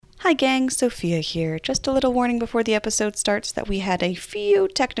Hi gang, Sophia here. Just a little warning before the episode starts that we had a few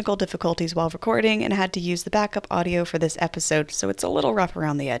technical difficulties while recording and had to use the backup audio for this episode, so it's a little rough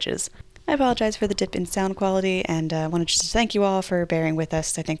around the edges. I apologize for the dip in sound quality and wanted just to thank you all for bearing with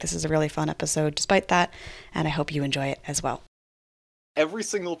us. I think this is a really fun episode despite that, and I hope you enjoy it as well. Every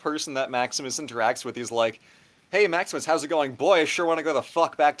single person that Maximus interacts with, he's like, "Hey Maximus, how's it going? Boy, I sure want to go the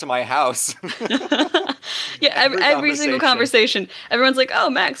fuck back to my house." Yeah, every single conversation, everyone's like, "Oh,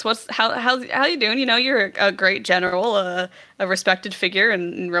 Max, how you doing? You know, you're a great general, a respected figure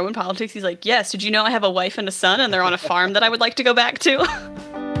in Roman politics." He's like, "Yes, did you know I have a wife and a son, and they're on a farm that I would like to go back to?"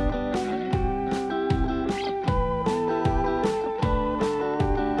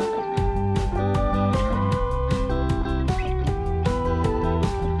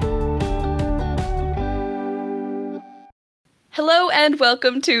 Hello and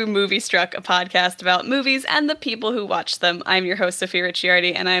welcome to Moviestruck, a podcast about movies and the people who watch them. I'm your host, Sophia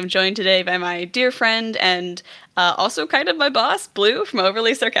Ricciardi, and I am joined today by my dear friend and also kind of my boss, Blue, from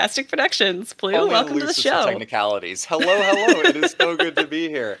Overly Sarcastic Productions. Blue, welcome to the show. Technicalities. Hello. It is so good to be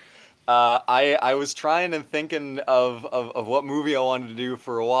here. I was trying and thinking of what movie I wanted to do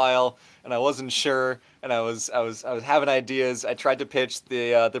for a while, and I wasn't sure. And I was having ideas. I tried to pitch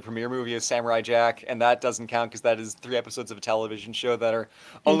the premiere movie of Samurai Jack, and that doesn't count because that is 3 episodes of a television show that are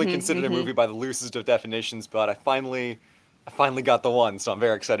only considered a movie by the loosest of definitions. But I finally got the one, so I'm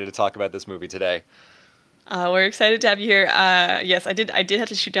very excited to talk about this movie today. We're excited to have you here. Yes, I did have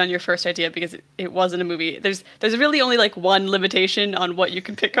to shoot down your first idea because it wasn't a movie. There's really only like one limitation on what you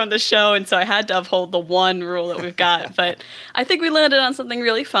can pick on this show, and so I had to uphold the one rule that we've got. But I think we landed on something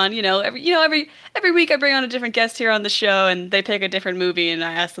really fun. Every week I bring on a different guest here on the show, and they pick a different movie, and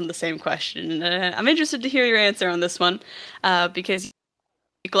I ask them the same question. And I'm interested to hear your answer on this one, because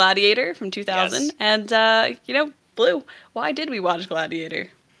Gladiator from 2000, yes. And Blue, why did we watch Gladiator?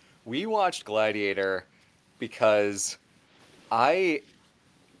 We watched Gladiator because I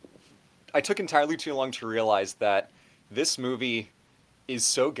took entirely too long to realize that this movie is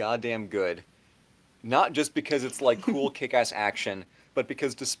so goddamn good. Not just because it's like cool kick-ass action, but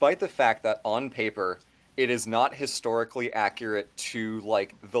because despite the fact that on paper it is not historically accurate to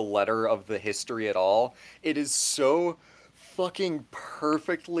like the letter of the history at all, it is so fucking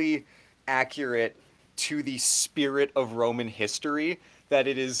perfectly accurate to the spirit of Roman history that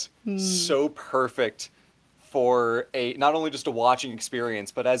it is so perfect for a not only just a watching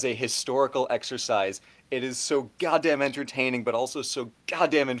experience, but as a historical exercise. It is so goddamn entertaining, but also so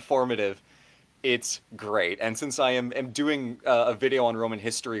goddamn informative. It's great. And since I am doing a video on Roman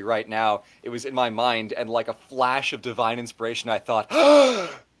history right now, it was in my mind, and like a flash of divine inspiration, I thought, oh,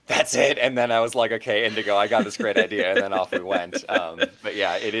 that's it. And then I was like, okay, Indigo, I got this great idea. And then off we went. But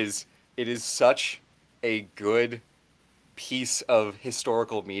yeah, it is such a good piece of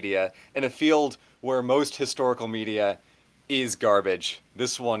historical media in a field where most historical media is garbage.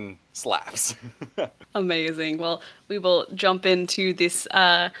 This one slaps. Amazing. Well, we will jump into this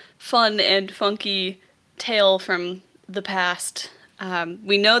fun and funky tale from the past.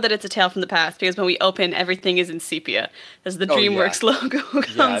 We know that it's a tale from the past because when we open, everything is in sepia as the DreamWorks logo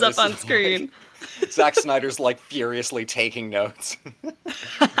comes up on screen. Like, Zack Snyder's like furiously taking notes.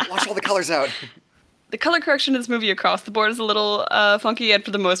 Watch all the colors out. The color correction in this movie across the board is a little funky, and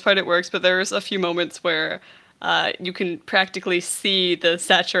for the most part it works, but there's a few moments where you can practically see the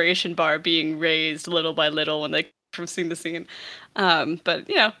saturation bar being raised little by little when they from scene to scene. But,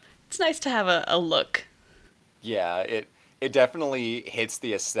 it's nice to have a look. Yeah, it definitely hits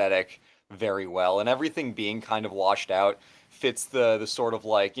the aesthetic very well, and everything being kind of washed out fits the sort of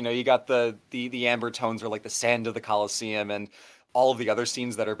like, you got the amber tones or like the sand of the Colosseum, and all of the other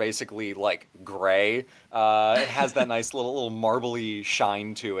scenes that are basically like gray. It has that nice little marbly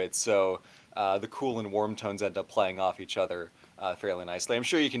shine to it. So the cool and warm tones end up playing off each other fairly nicely. I'm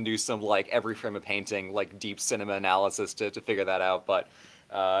sure you can do some like every frame of painting, like deep cinema analysis to figure that out. But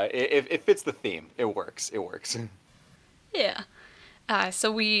it fits the theme. It works. Yeah.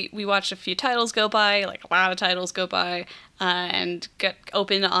 So we watched a few titles go by, like a lot of titles go by, and get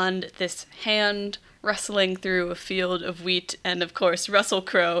open on this hand rustling through a field of wheat, and of course Russell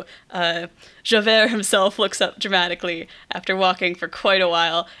Crowe, Javert himself, looks up dramatically after walking for quite a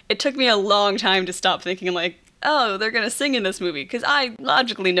while. It took me a long time to stop thinking like, oh, they're going to sing in this movie, because I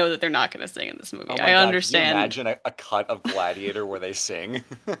logically know that they're not going to sing in this movie. Oh my I God, understand. Can you imagine a cut of Gladiator where they sing?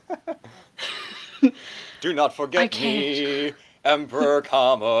 Do not forget me, Emperor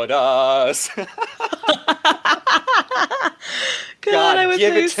Commodus. God, I would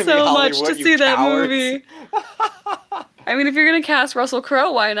pay so much to see that movie. I mean, if you're going to cast Russell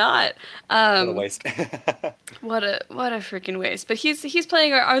Crowe, why not? What a waste. What a freaking waste. But he's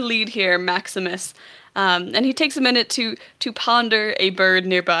playing our lead here, Maximus, and he takes a minute to ponder a bird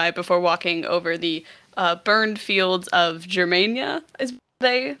nearby before walking over the burned fields of Germania. Is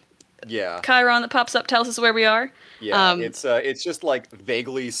they Yeah. Chiron that pops up tells us where we are. Yeah, it's just like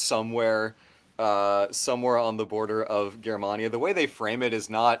vaguely somewhere on the border of Germania. The way they frame it is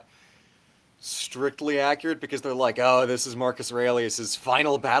not strictly accurate because they're like, oh, this is Marcus Aurelius's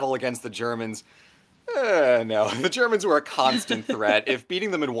final battle against the Germans. No, the Germans were a constant threat. If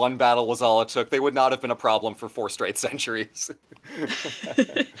beating them in one battle was all it took, they would not have been a problem for 4 straight centuries.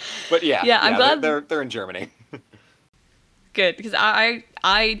 But Yeah, I'm glad they're in Germany. Good, because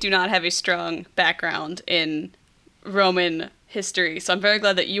I do not have a strong background in Roman history, so I'm very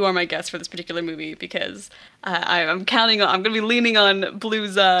glad that you are my guest for this particular movie, because I'm going to be leaning on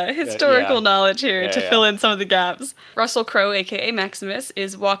Blue's historical knowledge here to fill in some of the gaps. Russell Crowe, aka Maximus,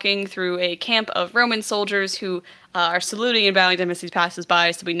 is walking through a camp of Roman soldiers who are saluting and bowing to him as he passes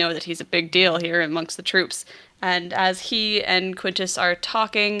by, so we know that he's a big deal here amongst the troops. And as he and Quintus are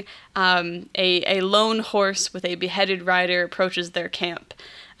talking, a lone horse with a beheaded rider approaches their camp.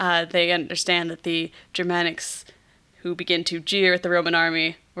 They understand that the Germanics, who begin to jeer at the Roman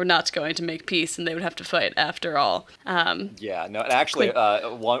army, were not going to make peace, and they would have to fight after all. Yeah, no, and actually,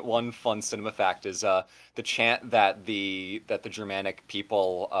 one fun cinema fact is the chant that the Germanic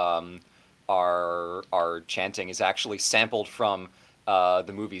people are chanting is actually sampled from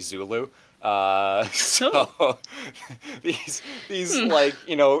the movie Zulu. So these like,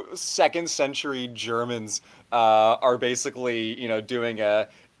 2nd century Germans are basically, doing a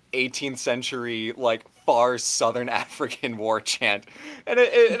 18th century like far southern African war chant, and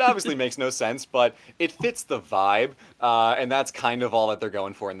it obviously makes no sense, but it fits the vibe, and that's kind of all that they're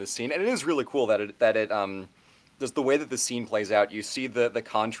going for in this scene. And it is really cool that it just the way that the scene plays out. You see the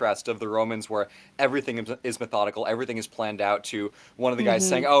contrast of the Romans, where everything is methodical, everything is planned out, to one of the guys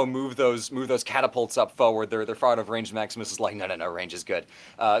saying, "Oh, move those catapults up forward. They're far out of range." Maximus is like, "No, range is good."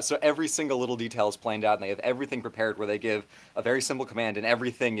 So every single little detail is planned out, and they have everything prepared. Where they give a very simple command, and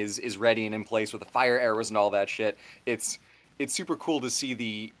everything is ready and in place with the fire arrows and all that shit. It's super cool to see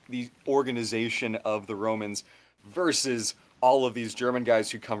the organization of the Romans versus all of these German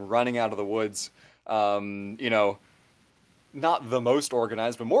guys who come running out of the woods. Not the most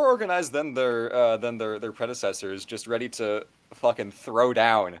organized, but more organized than their predecessors, just ready to fucking throw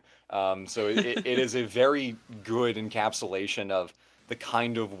down. So it is a very good encapsulation of the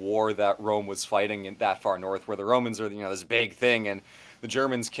kind of war that Rome was fighting in that far north, where the Romans are, this big thing, and the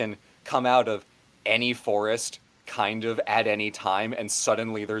Germans can come out of any forest kind of at any time, and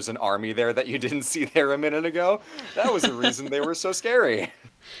suddenly there's an army there that you didn't see there a minute ago. That was the reason they were so scary.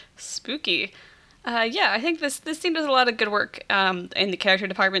 Spooky. I think this scene does a lot of good work in the character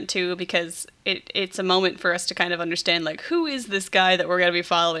department too, because it's a moment for us to kind of understand, like, who is this guy that we're going to be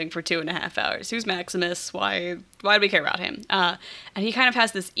following for 2.5 hours? Who's Maximus? Why do we care about him? And he kind of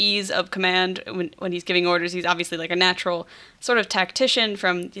has this ease of command when he's giving orders. He's obviously like a natural sort of tactician,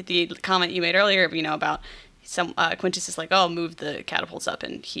 from the comment you made earlier, about Quintus is like, oh, move the catapults up,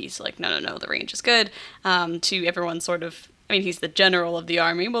 and he's like, no, the range is good. To everyone sort of, he's the general of the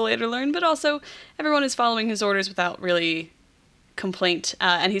army, we'll later learn, but also everyone is following his orders without really complaint.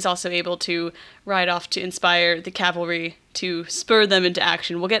 And he's also able to ride off to inspire the cavalry to spur them into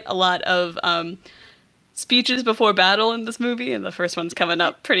action. We'll get a lot of speeches before battle in this movie, and the first one's coming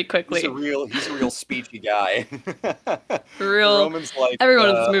up pretty quickly. He's a real speechy guy. Romans, like, everyone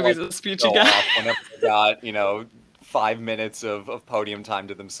in this movie is a speechy guy. Whenever they got 5 minutes of podium time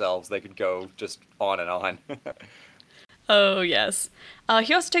to themselves, they could go just on and on. Oh, yes.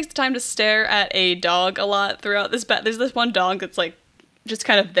 He also takes the time to stare at a dog a lot throughout this battle. There's this one dog that's, like, just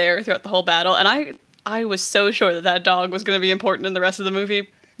kind of there throughout the whole battle, and I was so sure that dog was going to be important in the rest of the movie.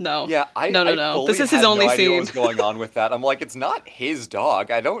 No. Yeah, No. This is his only scene. What was going on with that? I'm like, it's not his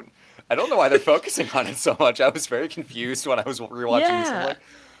dog. I don't know why they're focusing on it so much. I was very confused when I was rewatching this. I'm like,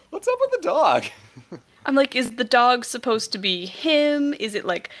 what's up with the dog? I'm like, is the dog supposed to be him? Is it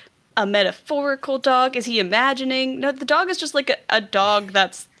like a metaphorical dog? Is he imagining? No, the dog is just like a dog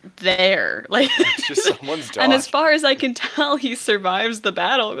that's there. Like, it's just someone's dog. And as far as I can tell, he survives the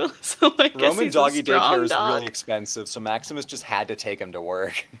battle. So I guess Roman he's doggy daycare is dog. really expensive, so Maximus just had to take him to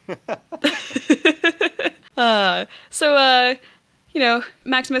work.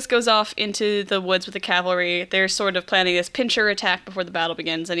 Maximus goes off into the woods with the cavalry. They're sort of planning this pincher attack before the battle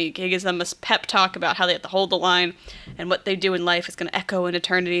begins, and he gives them this pep talk about how they have to hold the line, and what they do in life is going to echo in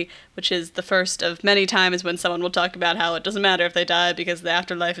eternity, which is the first of many times when someone will talk about how it doesn't matter if they die because the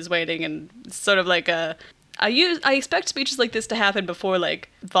afterlife is waiting, and it's sort of like a I expect speeches like this to happen before like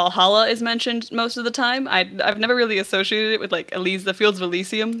Valhalla is mentioned most of the time. I've never really associated it with like the Fields of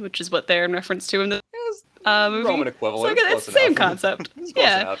Elysium, which is what they're in reference to in the It's movie. Roman So equivalent. It's it's close the same enough. concept. It's close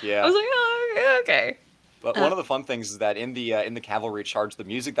Yeah, enough. I Yeah. was like, oh, okay. But one of the fun things is that in the cavalry charge, the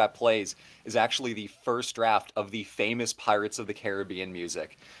music that plays is actually the first draft of the famous Pirates of the Caribbean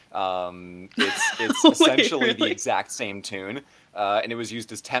music. It's Wait, essentially the really? exact same tune, and it was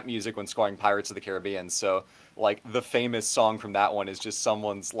used as temp music when scoring Pirates of the Caribbean. So like the famous song from that one is just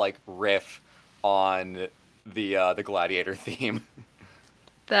someone's like riff on the Gladiator theme.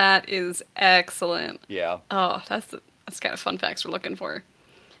 That is excellent. Yeah. Oh, that's kind of fun facts we're looking for.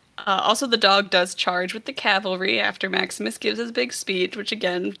 Also, the dog does charge with the cavalry after Maximus gives his big speech, which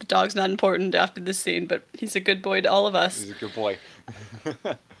again, the dog's not important after this scene, but he's a good boy to all of us. He's a good boy.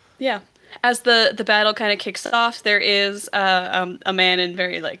 Yeah. As the battle kind of kicks off, there is a man in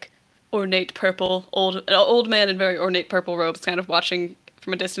very like ornate purple, an old man in very ornate purple robes, kind of watching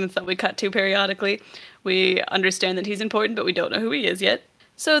from a distance that we cut to periodically. We understand that he's important, but we don't know who he is yet.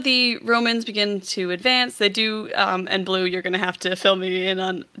 So the Romans begin to advance. They do, and Blue, you're going to have to fill me in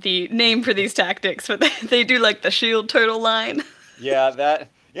on the name for these tactics, but they do like the shield turtle line. Yeah,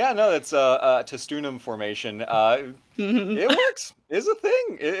 no, that's Testunum formation. It works. It's a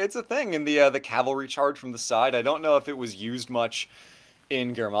thing. It's a thing. And the cavalry charge from the side, I don't know if it was used much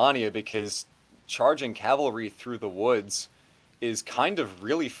in Germania because charging cavalry through the woods is kind of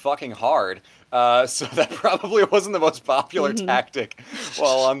really fucking hard. So that probably wasn't the most popular tactic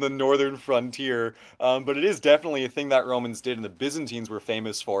while on the northern frontier. But it is definitely a thing that Romans did, and the Byzantines were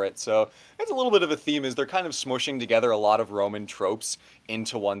famous for it. So it's a little bit of a theme, is they're kind of smushing together a lot of Roman tropes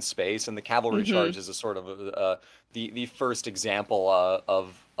into one space, and the cavalry charge is a sort of the first example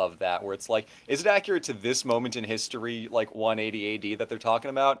of that, where it's like, is it accurate to this moment in history, like 180 AD that they're talking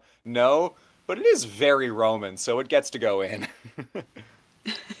about? No, but it is very Roman, so it gets to go in.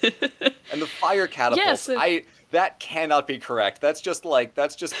 And the fire catapults, Yes. that cannot be correct. That's just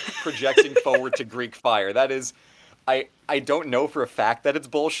projecting forward to Greek fire. That is, I don't know for a fact that it's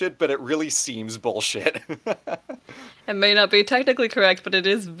bullshit, but it really seems bullshit. It may not be technically correct, but it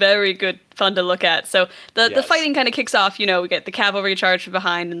is very good fun to look at. So the Yes. fighting kind of kicks off. You know, we get the cavalry charge from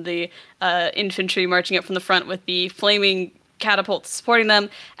behind and the infantry marching up from the front with the flaming catapults supporting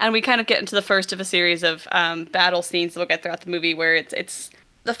them, and we kind of get into the first of a series of battle scenes that we'll get throughout the movie, where it's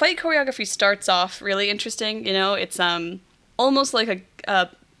the fight choreography starts off really interesting. You know, it's almost like a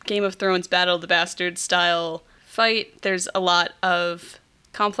Game of Thrones Battle of the Bastards style fight. There's a lot of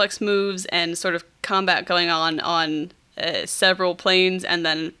complex moves and sort of combat going on several planes, and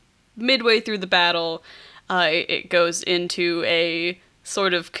then midway through the battle, it goes into a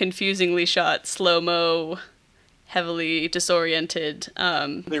sort of confusingly shot slow-mo, heavily disoriented.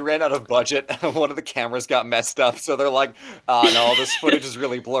 They ran out of budget. One of the cameras got messed up, so they're like, "Oh no, this footage is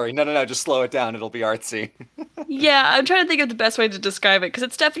really blurry. No, just slow it down. It'll be artsy." Yeah, I'm trying to think of the best way to describe it, because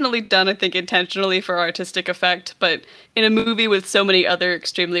it's definitely done, I think, intentionally for artistic effect, but in a movie with so many other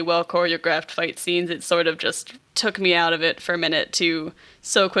extremely well choreographed fight scenes, it sort of just took me out of it for a minute to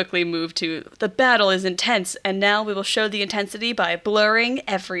so quickly move to, the battle is intense, and now we will show the intensity by blurring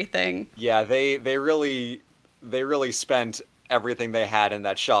everything. Yeah, they really spent everything they had in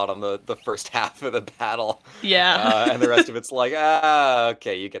that shot on the first half of the battle. Yeah. And the rest of it's like,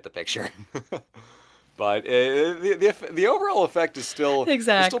 okay, you get the picture. But the overall effect is still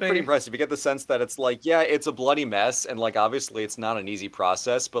pretty impressive. You get the sense that it's like, yeah, it's a bloody mess, and like obviously it's not an easy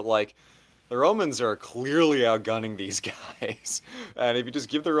process, but like the Romans are clearly outgunning these guys, and if you just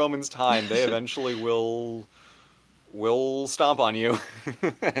give the Romans time, they eventually will stomp on you,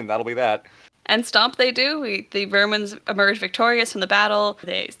 and that'll be that. And stomp they do. The Romans emerge victorious from the battle.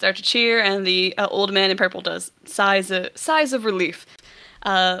 They start to cheer, and the old man in purple does sighs of relief.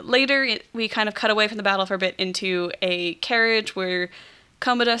 Later, we kind of cut away from the battle for a bit into a carriage where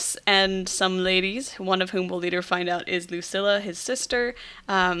Commodus and some ladies, one of whom we'll later find out is Lucilla, his sister,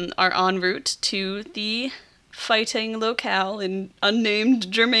 are en route to the fighting locale in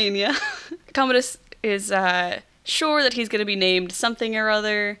unnamed Germania. Commodus is sure that he's going to be named something or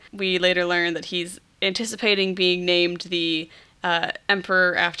other. We later learn that he's anticipating being named the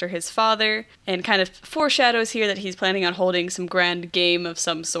emperor after his father, and kind of foreshadows here that he's planning on holding some grand game of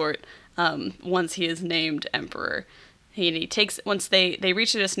some sort once he is named emperor. He takes, once they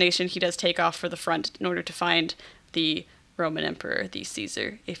reach the destination, he does take off for the front in order to find the Roman emperor, the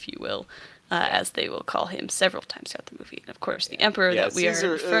Caesar, if you will. as they will call him several times throughout the movie. And of course, the Emperor Yeah, that we are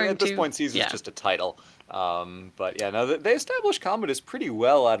Caesar, referring at this to. point, Caesar's Yeah. just a title. But yeah, no, they established Commodus pretty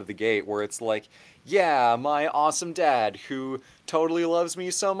well out of the gate, where it's like, yeah, my awesome dad who totally loves me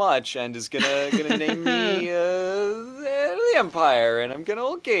so much and is gonna name me the Empire, and I'm gonna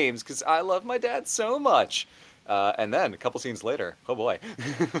hold games because I love my dad so much. And then a couple scenes later, oh boy.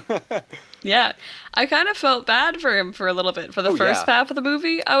 Yeah, I kind of felt bad for him for a little bit for the Oh first yeah, half of the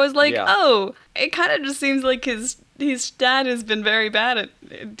movie. I was like, yeah. oh, it kind of just seems like his dad has been very bad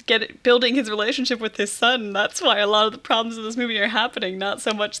at building his relationship with his son. That's why a lot of the problems in this movie are happening. Not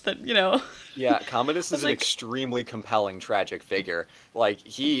so much that Yeah, Commodus I is was an like, extremely compelling tragic figure. Like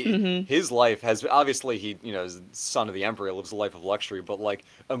mm-hmm. his life has obviously is the son of the emperor, lives a life of luxury, but like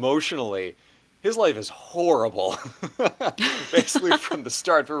emotionally, his life is horrible. Basically from the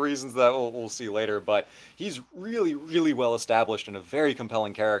start for reasons that we'll see later. But he's really, really well established and a very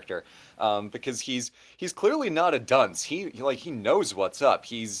compelling character. Because he's clearly not a dunce. He knows what's up.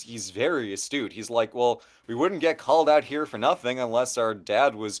 He's very astute. He's like, well, we wouldn't get called out here for nothing unless our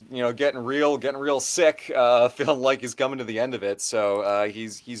dad was, getting real sick, feeling like he's coming to the end of it. So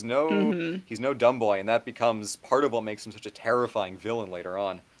Mm-hmm. he's no dumb boy, and that becomes part of what makes him such a terrifying villain later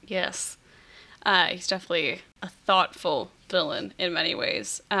on. Yes. He's definitely a thoughtful villain in many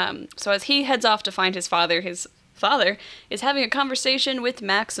ways. So as he heads off to find his father is having a conversation with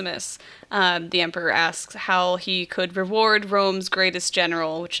Maximus. The Emperor asks how he could reward Rome's greatest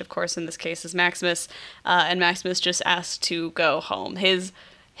general, which of course in this case is Maximus, and Maximus just asks to go home. His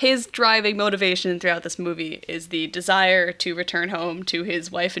driving motivation throughout this movie is the desire to return home to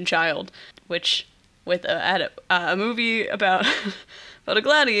his wife and child, which with a movie about about a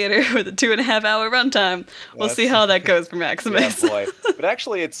gladiator with a 2.5 hour runtime. We'll see That's how that goes for yeah, Maximus. boy. But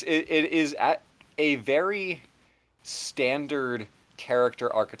actually, it is at a very standard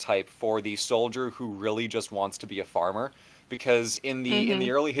character archetype for the soldier who really just wants to be a farmer. Because in the Mm-hmm.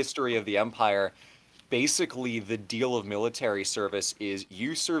 early history of the empire, basically the deal of military service is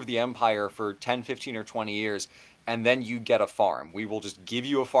you serve the empire for 10, 15, or 20 years, and then you get a farm. We will just give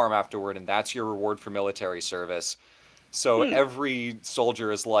you a farm afterward, and that's your reward for military service. So Hmm. every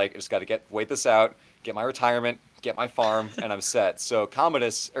soldier is like, I just got to wait this out, get my retirement, get my farm, and I'm set. So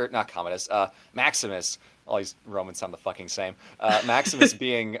Commodus, or not Commodus, Maximus, all these Romans sound the fucking same. Maximus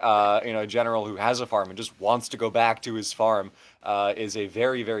being, a general who has a farm and just wants to go back to his farm, is a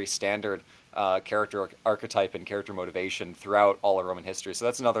very, very standard character archetype and character motivation throughout all of Roman history. So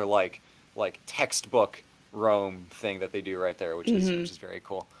that's another like textbook Rome thing that they do right there, which is Mm-hmm. which is very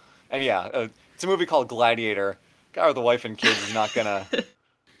cool. And yeah, it's a movie called Gladiator. Guy with a wife and kids is not gonna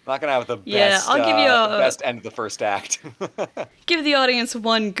have the Yeah, best I'll best end of the first act. give the audience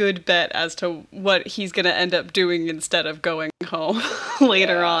one good bet as to what he's going to end up doing instead of going home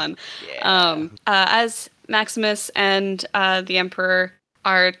later Yeah, on. yeah, As Maximus and the Emperor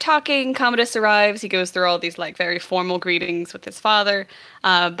are talking, Commodus arrives. He goes through all these like very formal greetings with his father,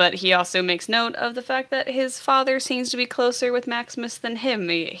 but he also makes note of the fact that his father seems to be closer with Maximus than him.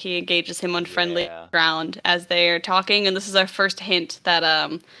 He engages him on friendly yeah. ground as they are talking, and this is our first hint that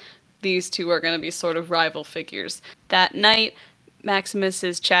these two are going to be sort of rival figures. That night, Maximus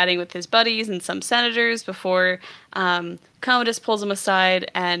is chatting with his buddies and some senators before Commodus pulls him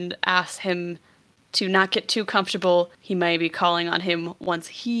aside and asks him to not get too comfortable. He may be calling on him once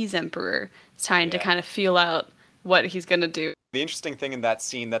he's emperor. It's trying to Yeah. kind of feel out what he's going to do. The interesting thing in that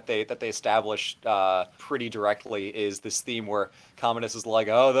scene that they established pretty directly is this theme where Commodus is like,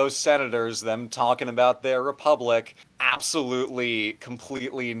 "Oh, those senators, them talking about their republic, absolutely,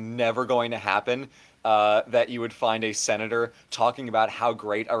 completely never going to happen." That you would find a senator talking about how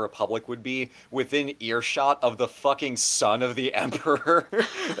great a republic would be within earshot of the fucking son of the emperor.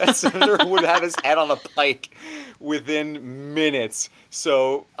 That senator would have his head on a pike within minutes.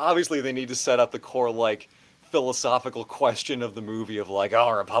 So obviously they need to set up the core like philosophical question of the movie of like, oh,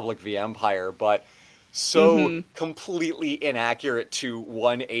 Republic v Empire, but so Mm-hmm. completely inaccurate to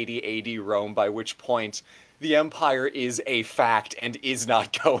 180 AD Rome, by which point the Empire is a fact and is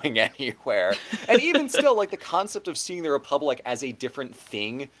not going anywhere. And even still, like the concept of seeing the Republic as a different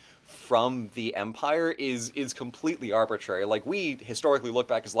thing from the Empire is completely arbitrary. Like we historically look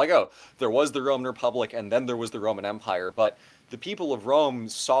back as like, oh, there was the Roman Republic and then there was the Roman Empire, but the people of Rome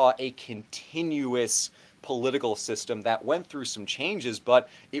saw a continuous political system that went through some changes, but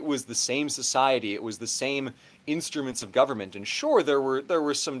it was the same society. It was the same instruments of government. And sure, there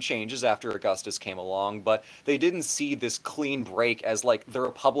were some changes after Augustus came along, but they didn't see this clean break as like the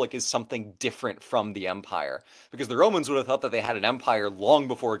Republic is something different from the Empire. Because the Romans would have thought that they had an empire long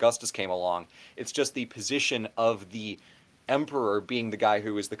before Augustus came along. It's just the position of the emperor being the guy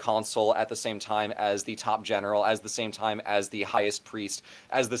who is the consul at the same time as the top general, as the same time as the highest priest,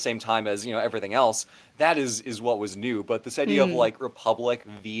 as the same time as, everything else, that is what was new. But this idea of like Republic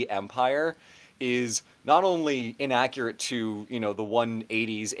v Empire is not only inaccurate to, the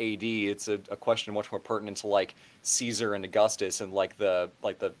 180s AD, it's a question much more pertinent to like Caesar and Augustus and like the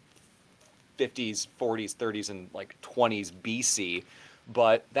 50s, 40s, 30s, and like 20s BC.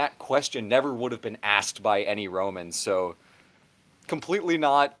 But that question never would have been asked by any Roman. So completely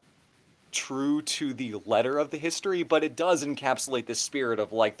not true to the letter of the history, but it does encapsulate this spirit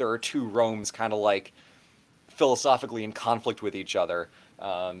of like there are two Romes kind of like philosophically in conflict with each other,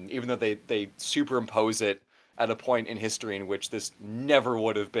 even though they superimpose it at a point in history in which this never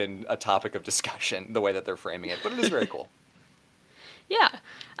would have been a topic of discussion, the way that they're framing it. But it is very cool. Yeah.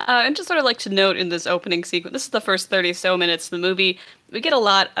 And just sort of like to note in this opening sequence, this is the first 30 so minutes of the movie, we get a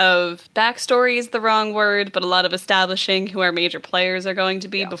lot of backstory is the wrong word, but a lot of establishing who our major players are going to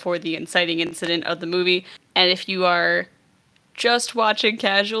be before the inciting incident of the movie. And if you are just watching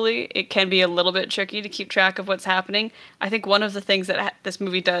casually, it can be a little bit tricky to keep track of what's happening. I think one of the things that this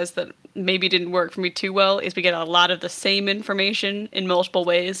movie does that maybe didn't work for me too well is we get a lot of the same information in multiple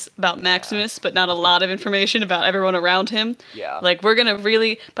ways about Maximus, but not a lot of information about everyone around him. Yeah. Like, we're gonna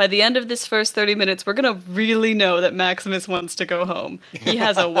really, by the end of this first 30 minutes, we're gonna really know that Maximus wants to go home. He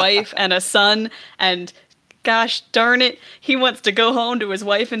has a wife and a son, and gosh darn it, he wants to go home to his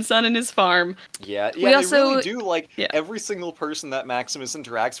wife and son and his farm. Yeah, they really do. Like, every single person that Maximus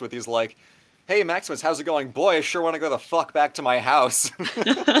interacts with, he's like, hey, Maximus, how's it going? Boy, I sure want to go the fuck back to my house.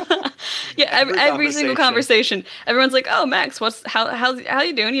 Yeah, every single conversation. Everyone's like, oh, Max, how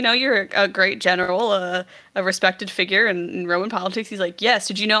you doing? You're a great general, a respected figure in Roman politics. He's like, yes,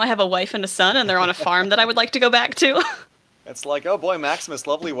 did you know I have a wife and a son and they're on a farm that I would like to go back to? It's like, oh boy, Maximus,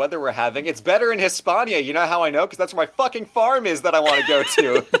 lovely weather we're having. It's better in Hispania. You know how I know? Because that's where my fucking farm is that I want to go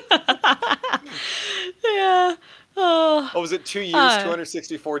to. Yeah. Oh. What was it, 2 years,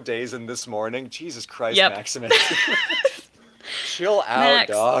 264 days in this morning? Jesus Christ, yep. Maximus. Chill out,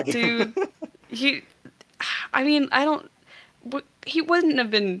 Max, dog. Dude, he wouldn't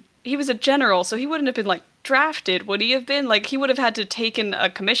have been, he was a general, so he wouldn't have been, like, drafted, would he have been? Like, he would have had to taken a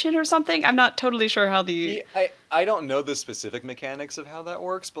commission or something? I'm not totally sure how I don't know the specific mechanics of how that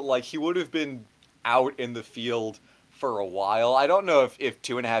works, but, like, he would have been out in the field for a while. I don't know if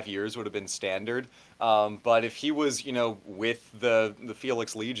 2.5 years would have been standard, but if he was, with the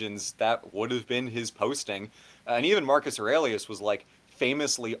Felix Legions, that would have been his posting. And even Marcus Aurelius was, like,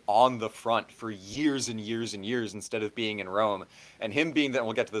 famously on the front for years and years and years instead of being in Rome. And him being, that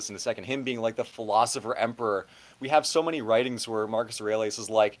we'll get to this in a second, him being like the philosopher emperor. We have so many writings where Marcus Aurelius is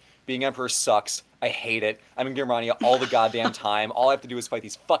like, being emperor sucks. I hate it. I'm in Germania all the goddamn time. All I have to do is fight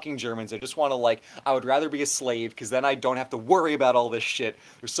these fucking Germans. I just want to, I would rather be a slave because then I don't have to worry about all this shit.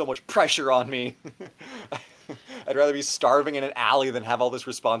 There's so much pressure on me. I'd rather be starving in an alley than have all this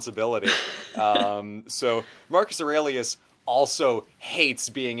responsibility. So Marcus Aurelius also hates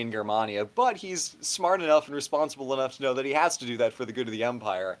being in Germania, but he's smart enough and responsible enough to know that he has to do that for the good of the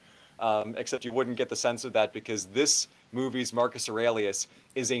empire. Except you wouldn't get the sense of that because this movie's Marcus Aurelius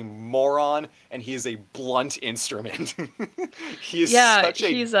is a moron and he is a blunt instrument. He is such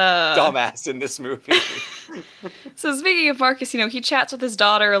a dumbass in this movie. So speaking of Marcus, he chats with his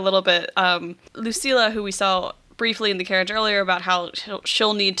daughter a little bit. Lucilla, who we saw briefly in the carriage earlier about how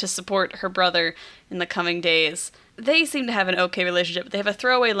she'll need to support her brother in the coming days. They seem to have an okay relationship, but they have a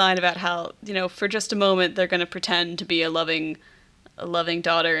throwaway line about how, for just a moment they're going to pretend to be a loving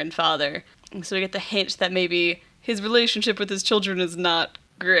daughter and father. And so we get the hint that maybe his relationship with his children is not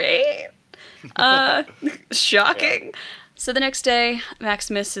great. Shocking. Yeah. So the next day,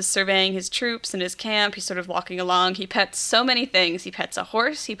 Maximus is surveying his troops and his camp. He's sort of walking along. He pets so many things. He pets a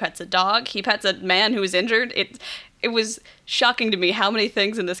horse. He pets a dog. He pets a man who is injured. It was shocking to me how many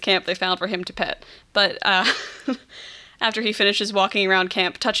things in this camp they found for him to pet. But after he finishes walking around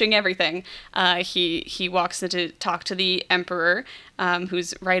camp, touching everything, he walks in to talk to the emperor,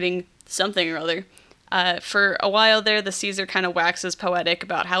 who's writing something or other. For a while there, the Caesar kind of waxes poetic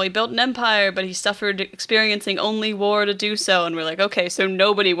about how he built an empire, but he suffered experiencing only war to do so. And we're like, okay, so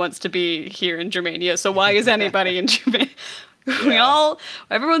nobody wants to be here in Germania, so why is anybody in Germania? Yeah.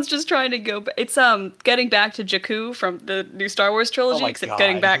 Everyone's just trying to go. It's getting back to Jakku from the new Star Wars trilogy, except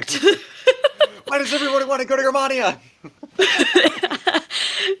getting back to. Why does everybody want to go to Germania?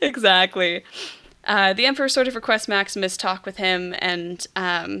 Exactly. The Emperor sort of requests Maximus talk with him, and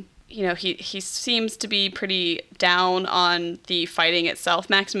he seems to be pretty down on the fighting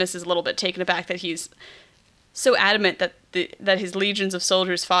itself. Maximus is a little bit taken aback that he's so adamant that his legions of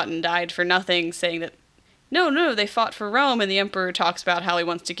soldiers fought and died for nothing, saying that no, they fought for Rome, and the Emperor talks about how he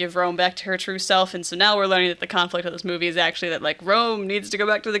wants to give Rome back to her true self, and so now we're learning that the conflict of this movie is actually that, like, Rome needs to go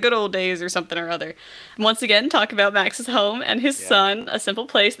back to the good old days or something or other. And once again, talk about Max's home and his Yeah. son, a simple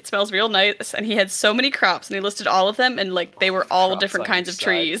place that smells real nice, and he had so many crops, and he listed all of them, and, like, they were all Crops different on kinds each of side.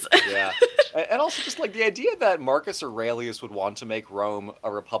 trees. Yeah. And also just like the idea that Marcus Aurelius would want to make Rome a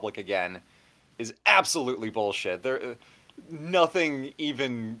republic again is absolutely bullshit. Nothing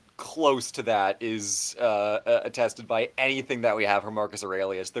even close to that is attested by anything that we have from Marcus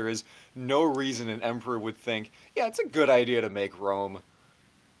Aurelius. There is no reason an emperor would think, yeah, it's a good idea to make Rome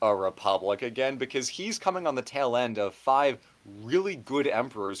a republic again, because he's coming on the tail end of 5 really good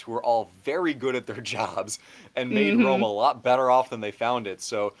emperors who were all very good at their jobs and made Rome Mm-hmm. a lot better off than they found it.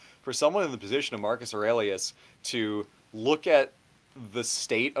 So for someone in the position of Marcus Aurelius to look at the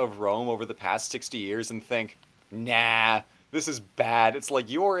state of Rome over the past 60 years and think, nah, this is bad. It's like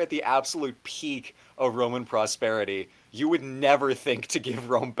you are at the absolute peak of Roman prosperity. You would never think to give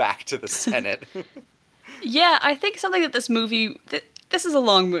Rome back to the Senate. Yeah, I think something that this movie, this is a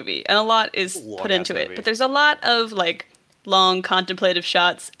long movie, and a lot is put Long-ass into it, movie. but there's a lot of, like, long contemplative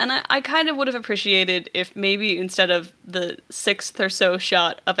shots, and I kind of would have appreciated if maybe instead of the 6th or so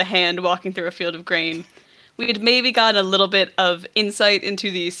shot of a hand walking through a field of grain, we had maybe gotten a little bit of insight into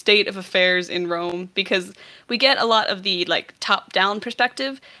the state of affairs in Rome, because we get a lot of the, like, top-down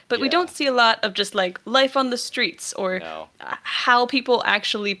perspective, but we Yeah. don't see a lot of just, like, life on the streets, or No. how people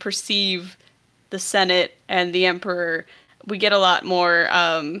actually perceive the Senate and the Emperor. We get a lot more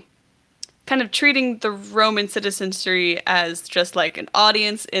kind of treating the Roman citizenry as just like an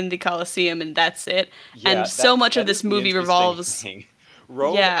audience in the Colosseum, and that's it. Yeah, And so much that of is this the movie interesting revolves. thing.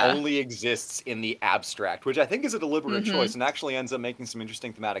 Rome Yeah. only exists in the abstract, which I think is a deliberate choice and actually ends up making some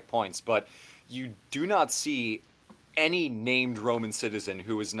interesting thematic points. But you do not see any named Roman citizen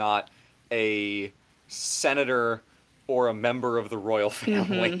who is not a senator or a member of the royal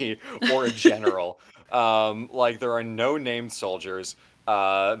family or a general. Like there are no named soldiers.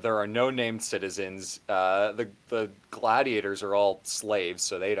 There are no named citizens. The gladiators are all slaves,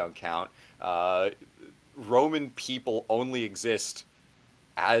 so they don't count. Roman people only exist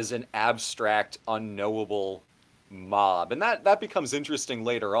as an abstract, unknowable mob, and that becomes interesting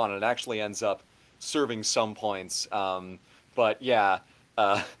later on. It actually ends up serving some points. But yeah,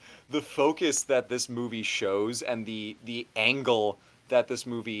 the focus that this movie shows and the angle that this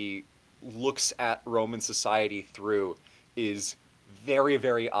movie looks at Roman society through is very,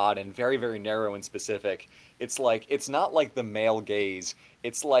 very odd and very, very narrow and specific. It's not like the male gaze.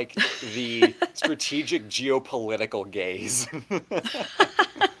 It's like the strategic geopolitical gaze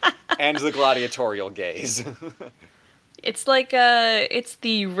and the gladiatorial gaze. It's like it's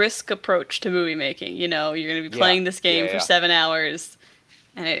the risk approach to movie making. You know, you're going to be playing this game for yeah. 7 hours,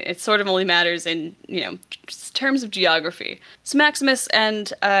 and it sort of only matters in, you know, just terms of geography. So Maximus and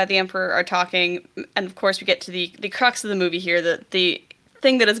the Emperor are talking, and of course we get to the crux of the movie here, the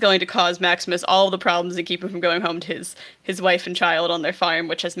thing that is going to cause Maximus all the problems and keep him from going home to his wife and child on their farm,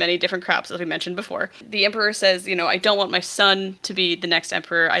 which has many different crops, as we mentioned before. The Emperor says, you know, I don't want my son to be the next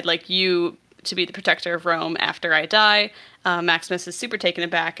emperor. I'd like you to be the protector of Rome after I die. Maximus is super taken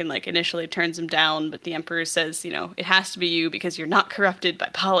aback and, like, initially turns him down, but the Emperor says, you know, it has to be you because you're not corrupted by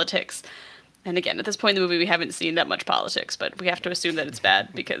politics. And again, at this point in the movie, we haven't seen that much politics, but we have to assume that it's bad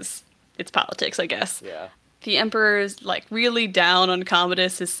because it's politics, I guess. Yeah. The Emperor is, like, really down on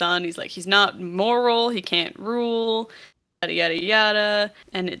Commodus, his son. He's like, he's not moral, he can't rule, yada yada yada.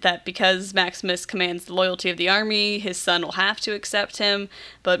 And that because Maximus commands the loyalty of the army, his son will have to accept him.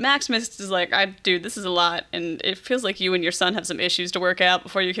 But Maximus is like, dude, this is a lot, and it feels like you and your son have some issues to work out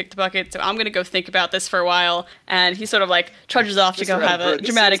before you kick the bucket, so I'm gonna go think about this for a while. And he sort of, like, trudges off to go Mr. have Emperor, a this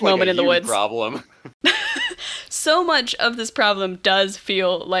dramatic seems like moment a in the you woods. problem. So much of this problem does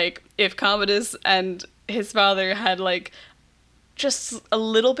feel like if Commodus and his father had, like, just a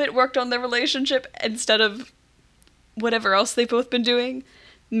little bit worked on their relationship instead of whatever else they've both been doing,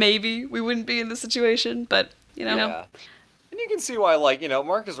 maybe we wouldn't be in this situation. But, you know. Yeah. And you can see why, like, you know,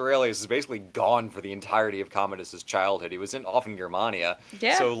 Marcus Aurelius is basically gone for the entirety of Commodus's childhood. He was off in Germania.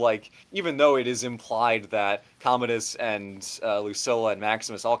 Yeah. So, like, even though it is implied that Commodus and Lucilla and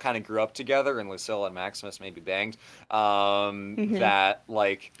Maximus all kind of grew up together, and Lucilla and Maximus maybe banged, that,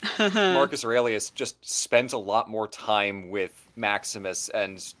 like, Marcus Aurelius just spent a lot more time with Maximus,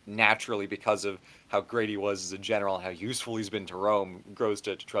 and naturally, because of how great he was as a general and how useful he's been to Rome, grows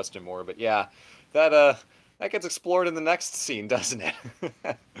to trust him more. But yeah, that gets explored in the next scene, doesn't it?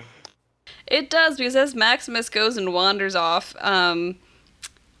 It does, because as Maximus goes and wanders off,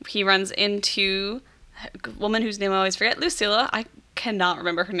 he runs into a woman whose name I always forget, Lucilla. I cannot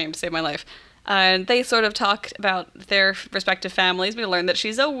remember her name to save my life. And they sort of talked about their respective families. We learned that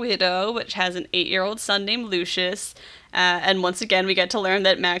she's a widow, but has an 8-year-old son named Lucius. And once again, we get to learn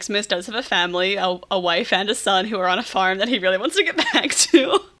that Maximus does have a family, a wife and a son who are on a farm that he really wants to get back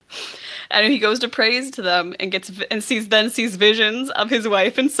to. And he goes to praise to them and sees visions of his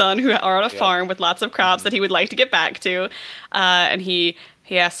wife and son who are on a farm with lots of crops that he would like to get back to. And he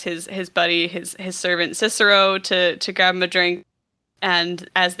asks his buddy, his servant Cicero, to grab him a drink. And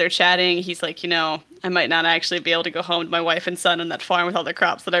as they're chatting, he's like, I might not actually be able to go home to my wife and son on that farm with all the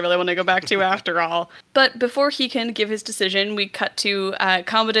crops that I really want to go back to after all. But before he can give his decision, we cut to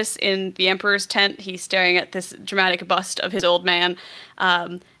Commodus in the emperor's tent. He's staring at this dramatic bust of his old man.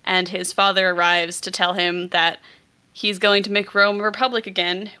 And his father arrives to tell him that he's going to make Rome a republic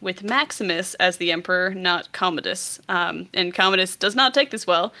again with Maximus as the emperor, not Commodus. And Commodus does not take this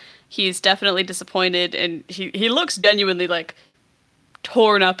well. He's definitely disappointed, and he looks genuinely like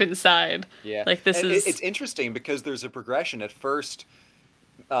torn up inside. Yeah. Like this and is... It's interesting because there's a progression. At first,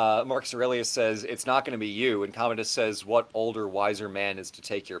 Marcus Aurelius says, it's not going to be you. And Commodus says, what older, wiser man is to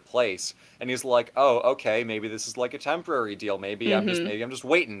take your place? And he's like, oh, okay, maybe this is like a temporary deal. Maybe I'm just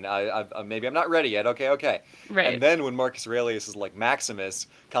waiting. Maybe I'm not ready yet. Okay. Right. And then when Marcus Aurelius is like Maximus,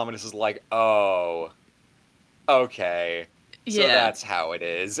 Commodus is like, oh, okay. So that's how it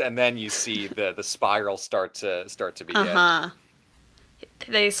is. And then you see the spiral start to begin. Uh-huh.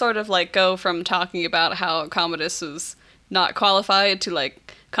 They sort of like go from talking about how Commodus was not qualified to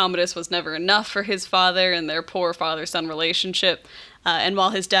like Commodus was never enough for his father and their poor father-son relationship. And while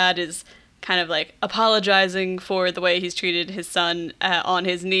his dad is kind of like apologizing for the way he's treated his son on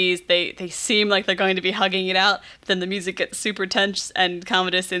his knees, they seem like they're going to be hugging it out. But then the music gets super tense, and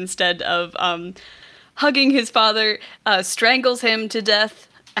Commodus, instead of hugging his father, strangles him to death.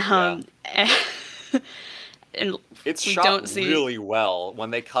 And it's shot really well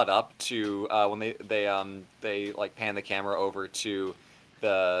when they cut up to when they like pan the camera over to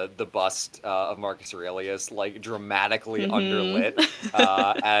the bust of Marcus Aurelius, like dramatically underlit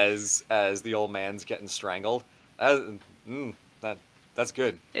as the old man's getting strangled. That's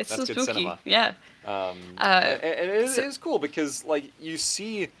good. It's that's so good spooky. cinema. Yeah. And it is cool because like you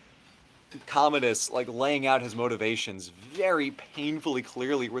see Commodus like laying out his motivations very painfully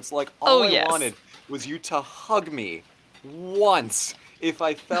clearly, where it's like all I wanted was you to hug me once. If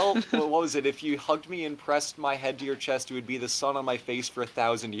I felt, what was it? If you hugged me and pressed my head to your chest, it would be the sun on my face for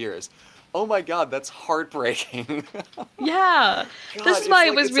 1,000 years. Oh my God, that's heartbreaking. Yeah. God, this is why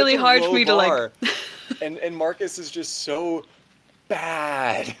it was really hard for me to like... and Marcus is just so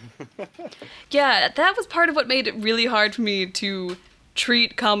bad. Yeah, that was part of what made it really hard for me to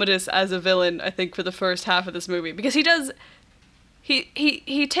treat Commodus as a villain, I think, for the first half of this movie. Because he does...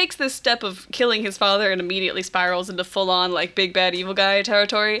 He takes this step of killing his father and immediately spirals into full-on, like, big bad evil guy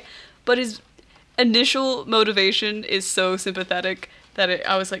territory. But his initial motivation is so sympathetic that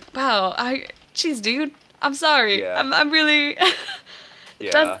I was like, wow, jeez, dude, I'm sorry. Yeah. I'm really...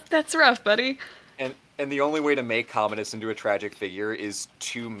 That's rough, buddy. And the only way to make Commodus into a tragic figure is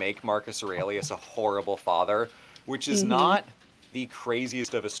to make Marcus Aurelius a horrible father, which is not the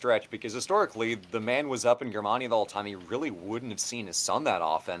craziest of a stretch, because historically the man was up in Germania the whole time. He really wouldn't have seen his son that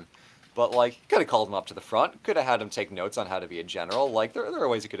often, but like could have called him up to the front, could have had him take notes on how to be a general. Like there are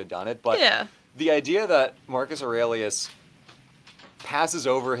ways he could have done it, but the idea that Marcus Aurelius passes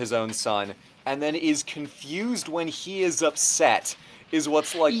over his own son and then is confused when he is upset is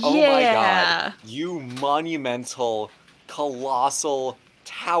what's like, oh my God, you monumental, colossal,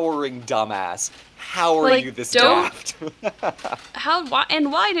 towering dumbass. How are you this daft?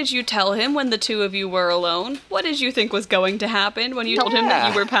 Why did you tell him when the two of you were alone? What did you think was going to happen when you told him that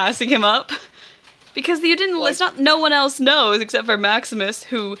you were passing him up? Because you didn't. It's not. No one else knows except for Maximus,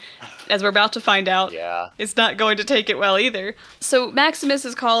 who, as we're about to find out, is not going to take it well either. So Maximus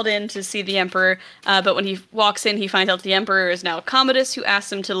is called in to see the emperor, but when he walks in, he finds out the emperor is now Commodus, who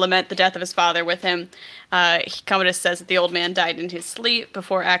asks him to lament the death of his father with him. Commodus says that the old man died in his sleep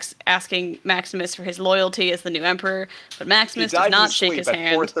before asking Maximus for his loyalty as the new emperor, but Maximus does not shake his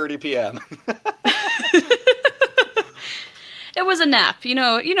hand. At 4:30 p.m. It was a nap. You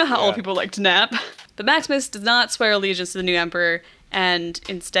know how old people like to nap. But Maximus does not swear allegiance to the new emperor, and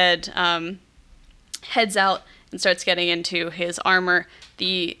instead heads out and starts getting into his armor.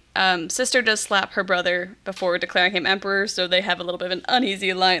 The sister does slap her brother before declaring him emperor, so they have a little bit of an uneasy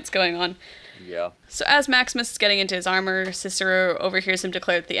alliance going on. Yeah. So as Maximus is getting into his armor, Cicero overhears him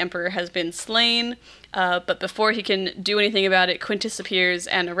declare that the emperor has been slain, but before he can do anything about it, Quintus appears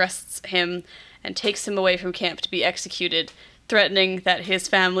and arrests him and takes him away from camp to be executed, threatening that his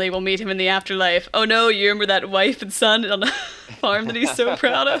family will meet him in the afterlife. Oh no, you remember that wife and son on the farm that he's so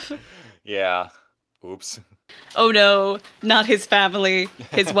proud of? Yeah. Oops. Oh no, not his family,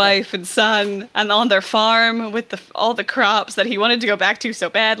 his wife and son, and on their farm with all the crops that he wanted to go back to so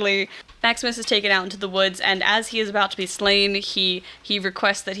badly. Maximus is taken out into the woods, and as he is about to be slain, he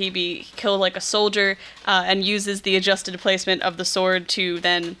requests that he be killed like a soldier, and uses the adjusted placement of the sword to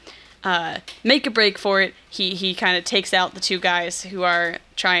then make a break for it. He kind of takes out the two guys who are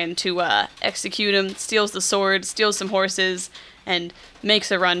trying to execute him, steals the sword, steals some horses, and makes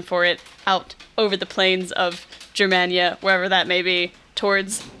a run for it out over the plains of Germania, wherever that may be,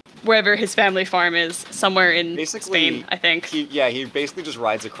 towards wherever his family farm is, somewhere in Spain, I think. He basically just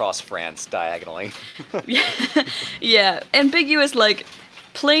rides across France diagonally. Yeah, ambiguous, like,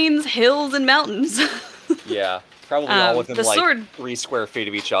 plains, hills, and mountains. Yeah, probably all within, the like, sword... 3 square feet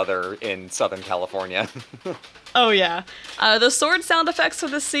of each other in Southern California. Oh, yeah. The sword sound effects for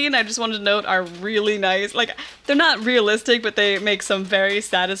this scene, I just wanted to note, are really nice. Like, they're not realistic, but they make some very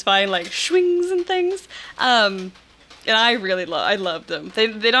satisfying, like, swings and things. And I really love them.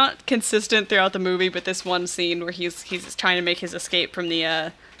 They're not consistent throughout the movie, but this one scene where he's trying to make his escape from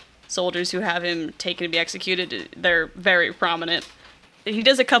the soldiers who have him taken to be executed, they're very prominent. He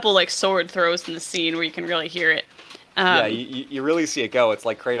does a couple, like, sword throws in the scene where you can really hear it. Yeah, you really see it go. It's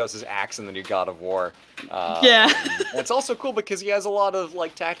like Kratos' axe in the new God of War. Yeah. And it's also cool because he has a lot of,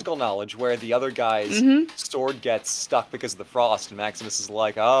 like, tactical knowledge where the other guy's sword gets stuck because of the frost, and Maximus is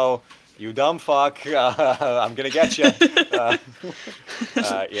like, oh, you dumb fuck, I'm gonna get you.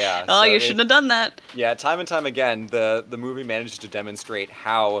 Yeah. Oh, you shouldn't have done that. Yeah, time and time again, the movie manages to demonstrate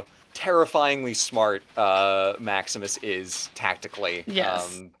how terrifyingly smart Maximus is tactically.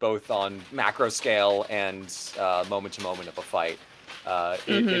 Yes. Both on macro scale and moment to moment of a fight.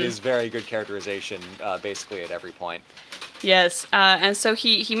 It is very good characterization, basically at every point. Yes, and so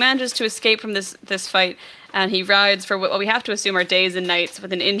he manages to escape from this fight, and he rides for what we have to assume are days and nights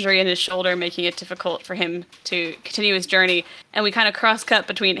with an injury in his shoulder, making it difficult for him to continue his journey. And we kind of cross-cut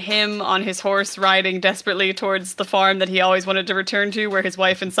between him on his horse riding desperately towards the farm that he always wanted to return to, where his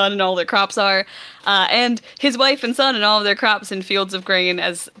wife and son and all their crops are, and his wife and son and all of their crops in fields of grain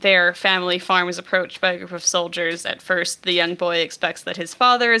as their family farm is approached by a group of soldiers. At first, the young boy expects that his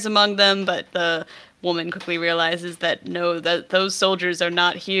father is among them, but the woman quickly realizes that no, that those soldiers are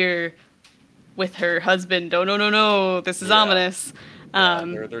not here with her husband. Oh, no, this is ominous. Yeah,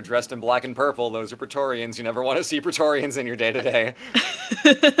 they're dressed in black and purple. Those are Praetorians. You never want to see Praetorians in your day-to-day.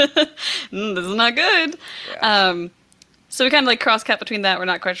 This is not good. Yeah. So we kind of like cross-cut between that. We're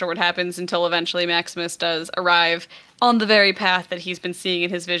not quite sure what happens until eventually Maximus does arrive on the very path that he's been seeing in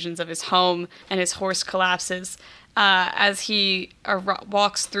his visions of his home, and his horse collapses. As he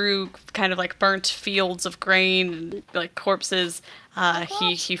walks through kind of like burnt fields of grain and like corpses,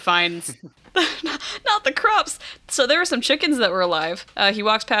 he finds not the crops. So there were some chickens that were alive. He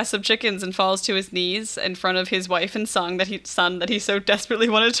walks past some chickens and falls to his knees in front of his wife and son that he so desperately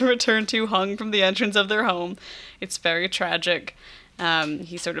wanted to return to, hung from the entrance of their home. It's very tragic.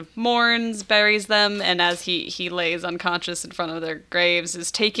 He sort of mourns, buries them, and as he lays unconscious in front of their graves,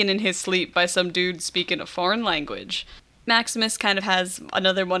 is taken in his sleep by some dude speaking a foreign language. Maximus kind of has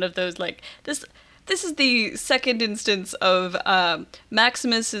another one of those, like, this is the second instance of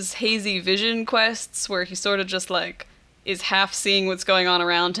Maximus's hazy vision quests, where he sort of just, like, is half seeing what's going on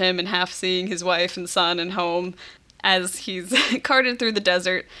around him and half seeing his wife and son and home as he's carted through the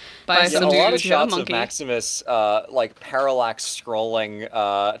desert by some dude a lot of who have a shots of monkey. Maximus, like parallax scrolling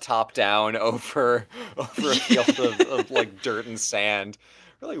top down over a field of like dirt and sand.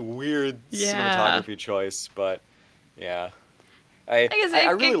 Really weird cinematography choice, but yeah. I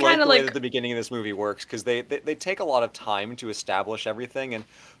really like the way that the beginning of this movie works, because they take a lot of time to establish everything, and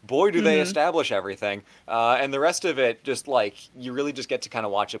boy do they establish everything. And the rest of it, just like, you really just get to kind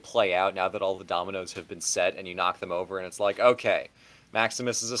of watch it play out now that all the dominoes have been set and you knock them over, and it's like, okay,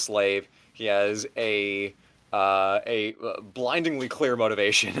 Maximus is a slave. He has a blindingly clear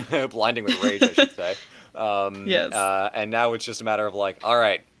motivation, blinding with rage, I should say. Yes. And now it's just a matter of like, all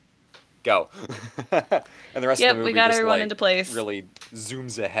right, go. And the rest of the movie we got just, everyone like, into place. Really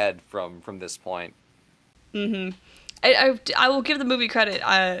zooms ahead from this point. I will give the movie credit.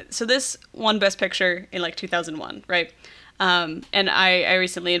 So this won Best Picture in like 2001, right? And I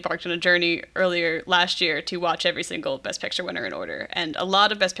recently embarked on a journey earlier last year to watch every single Best Picture winner in order. And a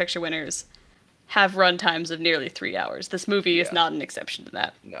lot of Best Picture winners have run times of nearly 3 hours. This movie is not an exception to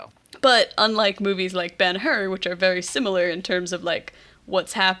that. No. But unlike movies like Ben-Hur, which are very similar in terms of like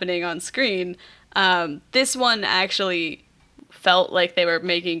what's happening on screen, this one actually felt like they were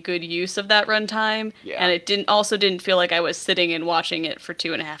making good use of that runtime, and it didn't feel like I was sitting and watching it for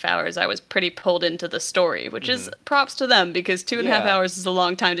 2.5 hours. I was pretty pulled into the story, which is props to them, because 2.5 hours is a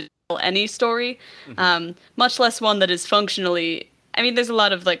long time to any story, Mm-hmm. much less one that is functionally. I mean, there's a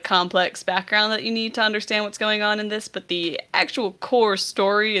lot of like complex background that you need to understand what's going on in this, but the actual core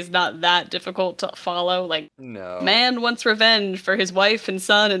story is not that difficult to follow. Like, No. man wants revenge for his wife and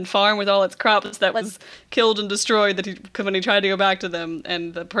son and farm with all its crops that was killed and destroyed when he tried to go back to them,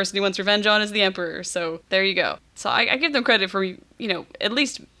 and the person he wants revenge on is the emperor. So there you go. So I give them credit for at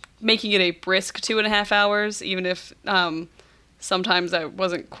least making it a brisk 2.5 hours, even if sometimes I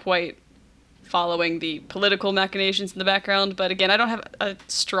wasn't quite following the political machinations in the background. But again, I don't have a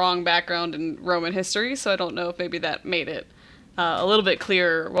strong background in Roman history, so I don't know if maybe that made it a little bit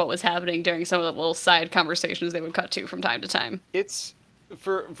clearer what was happening during some of the little side conversations they would cut to from time to time. It's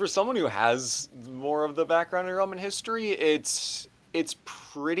for someone who has more of the background in Roman history, it's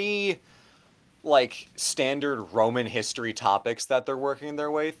pretty like standard Roman history topics that they're working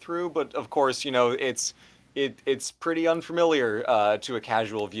their way through, but of course, it's pretty unfamiliar to a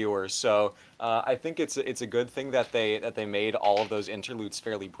casual viewer. So I think it's a good thing that they made all of those interludes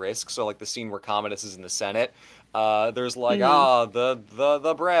fairly brisk. So like the scene where Commodus is in the Senate, there's like Mm-hmm.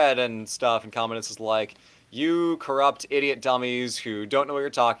 the bread and stuff, and Commodus is like, you corrupt idiot dummies who don't know what you're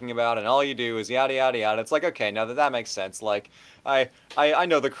talking about, and all you do is yada yada yada. It's like, okay, now that makes sense. Like I I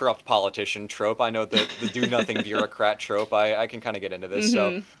know the corrupt politician trope. I know the do nothing bureaucrat trope. I can kind of get into this.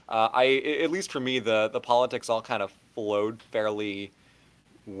 So Mm-hmm. at least for me, the politics all kind of flowed fairly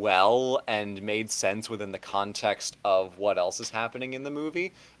well and made sense within the context of what else is happening in the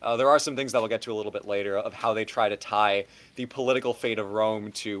movie. There are some things that we'll get to a little bit later of how they try to tie the political fate of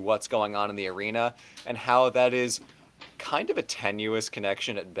Rome to what's going on in the arena, and how that is kind of a tenuous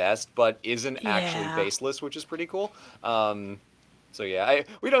connection at best, but isn't actually Yeah. baseless, which is pretty cool. So yeah,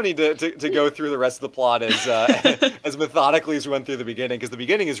 we don't need to go through the rest of the plot as as methodically as we went through the beginning, because the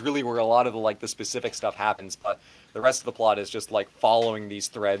beginning is really where a lot of the specific stuff happens, but the rest of the plot is just like following these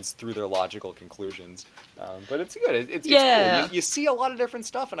threads through their logical conclusions. But it's good. It's cool. Yeah. You see a lot of different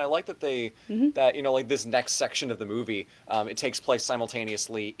stuff, and I like that Mm-hmm. like this next section of the movie, it takes place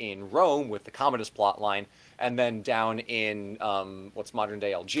simultaneously in Rome with the Commodus plot line, and then down in what's modern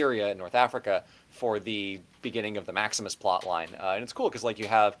day Algeria in North Africa for the beginning of the Maximus plot line. And it's cool because like you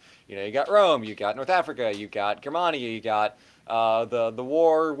got Rome, you got North Africa, you got Germania, you got the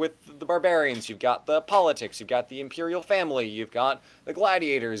war with the barbarians, you've got the politics, you've got the imperial family, you've got the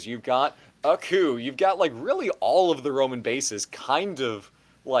gladiators, you've got a coup, you've got like really all of the Roman bases kind of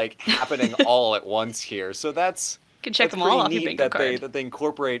like happening all at once here. So Can check that's them all pretty off your neat bingo that they card. that they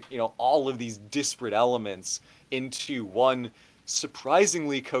incorporate all of these disparate elements into one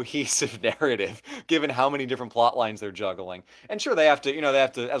surprisingly cohesive narrative, given how many different plot lines they're juggling. And sure, they have to,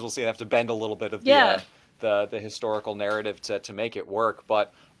 as we'll see, they have to bend a little bit of Yeah. the historical narrative to make it work,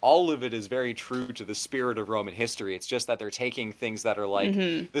 but all of it is very true to the spirit of Roman history. It's just that they're taking things that are like,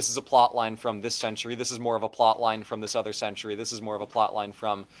 Mm-hmm. this is a plot line from this century, this is more of a plot line from this other century, this is more of a plot line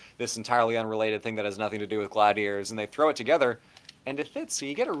from this entirely unrelated thing that has nothing to do with gladiators, and they throw it together, and it fits. So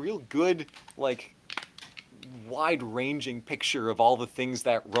you get a real good, like, wide-ranging picture of all the things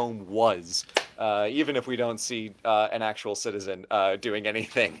that Rome was, even if we don't see an actual citizen doing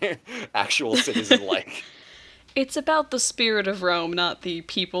anything actual citizen-like. It's about the spirit of Rome, not the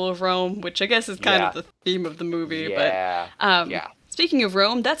people of Rome, which I guess is kind of Yeah, the theme of the movie. But yeah, yeah. speaking of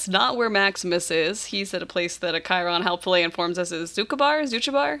Rome, that's not where Maximus is. He's at a place that a Chiron helpfully informs us is Zucabar,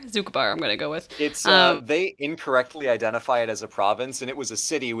 I'm going to go with. It's Um, they incorrectly identify it as a province, and it was a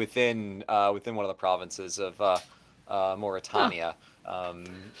city within one of the provinces of huh. Mauritania.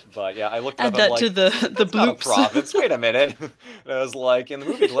 But yeah, I looked it up. Add I'm that like, to the that's not a bloops. province. Wait a minute. And I was like, in the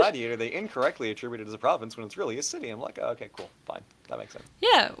movie Gladiator, they incorrectly attribute it as a province when it's really a city. I'm like, oh, okay, cool, fine, that makes sense.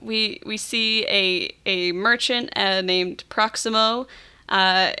 Yeah, we see a merchant named Proximo,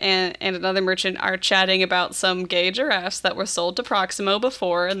 and another merchant are chatting about some gay giraffes that were sold to Proximo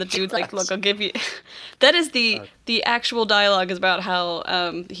before, and the dude's like, "Look, I'll give you." That is Uh, the actual dialogue is about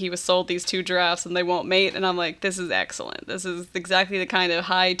how he was sold these two giraffes and they won't mate, and I'm like, this is excellent. This is exactly the kind of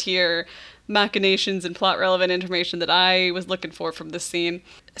high tier machinations and plot relevant information that I was looking for from this scene.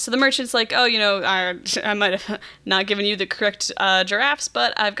 So the merchant's like, oh, I might have not given you the correct giraffes,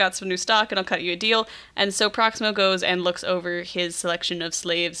 but I've got some new stock and I'll cut you a deal. And so Proximo goes and looks over his selection of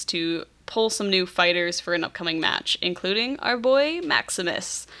slaves to pull some new fighters for an upcoming match, including our boy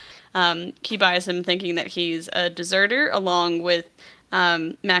Maximus. He buys him thinking that he's a deserter, along with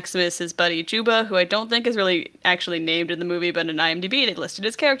Maximus, his buddy Juba, who I don't think is really actually named in the movie, but in IMDb they listed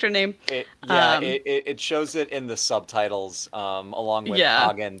his character name. Um, it shows it in the subtitles, along with yeah.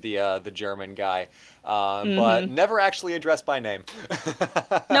 Hagen, the German guy, but Mm-hmm. never actually addressed by name.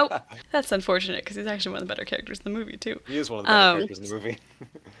 Nope. That's unfortunate because he's actually one of the better characters in the movie too. He is one of the better Um, characters in the movie.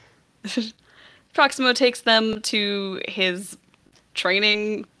 Proximo takes them to his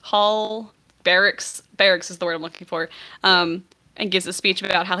training hall, barracks is the word I'm looking for, Yeah. and gives a speech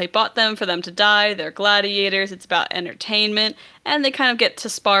about how he bought them for them to die. They're gladiators. It's about entertainment, and they kind of get to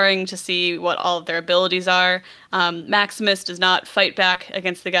sparring to see what all of their abilities are. Maximus does not fight back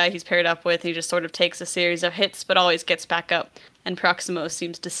against the guy he's paired up with. He just sort of takes a series of hits, but always gets back up. And Proximo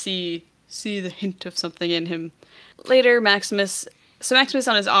seems to see the hint of something in him. Later, Maximus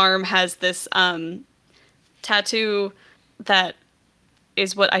on his arm has this tattoo that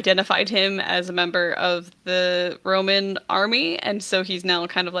is what identified him as a member of the Roman army, and so he's now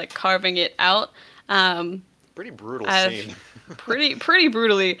kind of like carving it out. Pretty brutal as, scene. pretty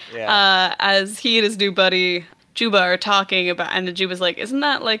brutally. Yeah. As he and his new buddy Juba are talking about, and the Juba's like, "Isn't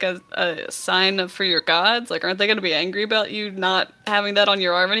that like a sign of for your gods? Like, aren't they going to be angry about you not having that on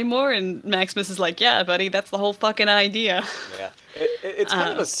your arm anymore?" And Maximus is like, "Yeah, buddy, that's the whole fucking idea." Yeah. It's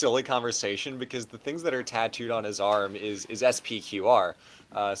kind of a silly conversation because the things that are tattooed on his arm is SPQR,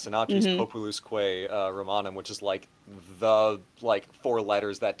 Senatus Populusque Romanum, which is like the four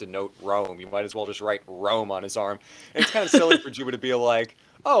letters that denote Rome. You might as well just write Rome on his arm. And it's kind of silly for Juba to be like,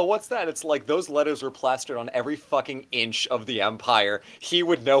 "Oh, what's that?" It's like those letters were plastered on every fucking inch of the empire. He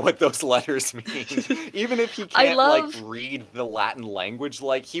would know what those letters mean. Even if he can't like read the Latin language,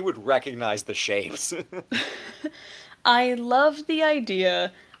 like he would recognize the shapes. I love the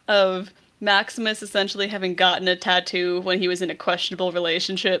idea of Maximus essentially having gotten a tattoo when he was in a questionable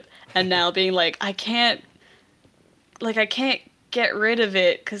relationship and now being like, I can't get rid of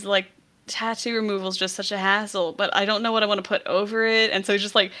it because like tattoo removal is just such a hassle, but I don't know what I want to put over it. And so he's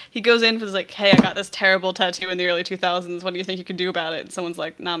just like, he goes in for this like, "Hey, I got this terrible tattoo in the early 2000s. What do you think you can do about it?" And someone's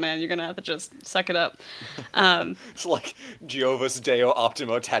like, "Nah, man, you're gonna have to just suck it up." It's like Giovus Deo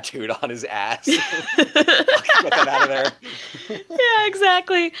Optimo tattooed on his ass. Get that out of there. Yeah,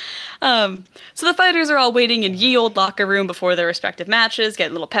 exactly. So the fighters are all waiting in ye old locker room before their respective matches,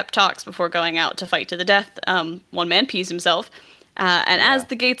 getting little pep talks before going out to fight to the death. One man pees himself. As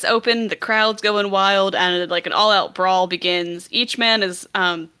the gates open, the crowd's going wild, and like an all-out brawl begins. Each man is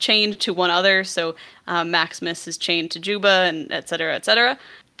chained to one other, so Maximus is chained to Juba, and et cetera, et cetera.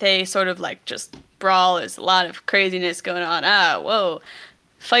 They sort of like just brawl. There's a lot of craziness going on. Whoa,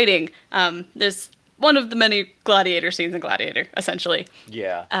 fighting. There's one of the many gladiator scenes in Gladiator, essentially.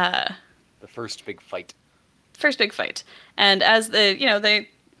 Yeah. The first big fight. And as they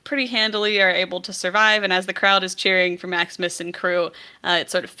pretty handily are able to survive, and as the crowd is cheering for Maximus and crew,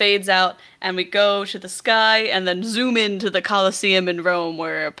 it sort of fades out, and we go to the sky and then zoom into the Colosseum in Rome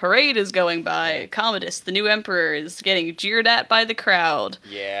where a parade is going by. Commodus, the new emperor, is getting jeered at by the crowd.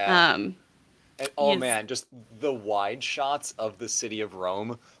 Yeah. Man, just the wide shots of the city of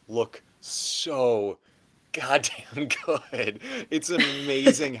Rome look so goddamn good. It's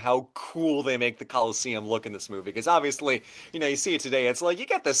amazing how cool they make the Colosseum look in this movie. Because obviously, you see it today, it's like, you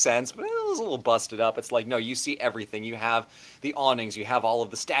get the sense, but it was a little busted up. It's like, no, you see everything. You have the awnings, you have all of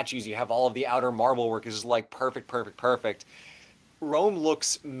the statues, you have all of the outer marble work. It's just like perfect. Rome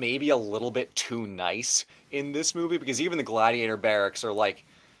looks maybe a little bit too nice in this movie, because even the gladiator barracks are like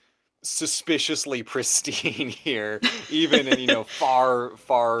suspiciously pristine here, even in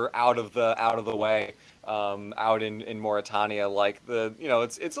far out of the way. Out in Mauritania, like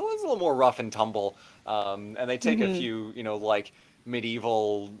it's a little more rough and tumble, and they take a few like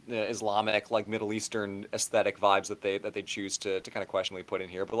medieval Islamic, like Middle Eastern aesthetic vibes that they choose to kind of questionably put in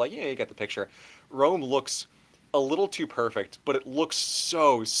here, but like you get the picture. Rome looks a little too perfect, but it looks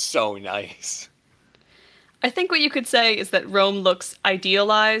so nice. I think what you could say is that Rome looks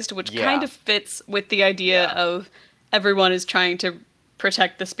idealized, which kind of fits with the idea of everyone is trying to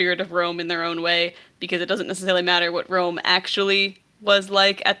protect the spirit of Rome in their own way, because it doesn't necessarily matter what Rome actually was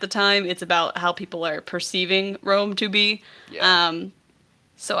like at the time. It's about how people are perceiving Rome to be. Yeah.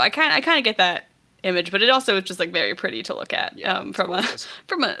 So I kind of get that image, but it also is just like very pretty to look at. From a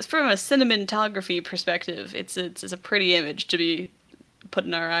cinematography perspective, it's a pretty image to be put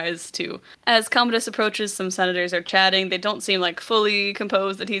in our eyes too. As Commodus approaches, some senators are chatting. They don't seem like fully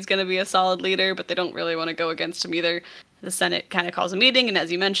composed that he's going to be a solid leader, but they don't really want to go against him either. The Senate kind of calls a meeting, and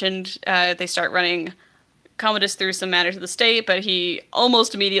as you mentioned, they start running Commodus through some matters of the state, but he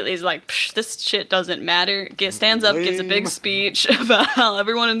almost immediately is like, this shit doesn't matter. Stands up, gives a big speech about how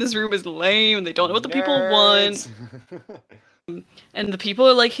everyone in this room is lame, and they don't know what the people want. And the people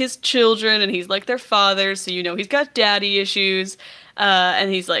are like his children, and he's like their father, so he's got daddy issues.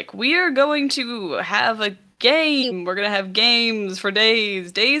 And he's like, we are going to have a game. We're going to have games for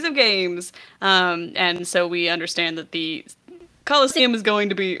days of games. And so we understand that the Colosseum is going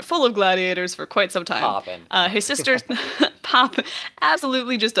to be full of gladiators for quite some time. Poppin'. His sister, pop,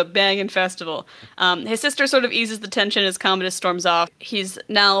 absolutely just a banging festival. His sister sort of eases the tension as Commodus storms off. He's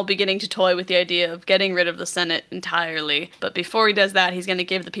now beginning to toy with the idea of getting rid of the Senate entirely. But before he does that, he's going to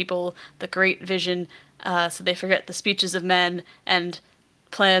give the people the great vision so they forget the speeches of men, and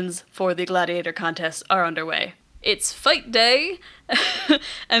plans for the gladiator contest are underway. It's fight day,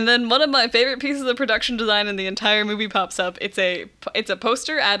 and then one of my favorite pieces of production design in the entire movie pops up. It's a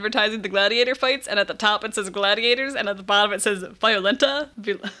poster advertising the gladiator fights, and at the top it says gladiators, and at the bottom it says violenta,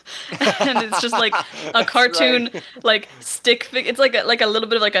 and it's just like a cartoon, right. like stick figure. It's like a little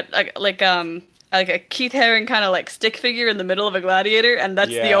bit of like a Keith Haring kind of like stick figure in the middle of a gladiator, and that's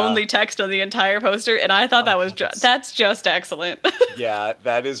the only text on the entire poster. And I thought that was that's just excellent. Yeah,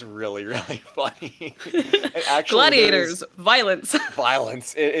 that is really, really funny. Actually, gladiators, violence.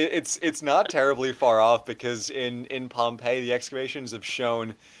 Violence. It's not terribly far off, because in Pompeii, the excavations have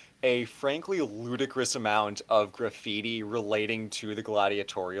shown a frankly ludicrous amount of graffiti relating to the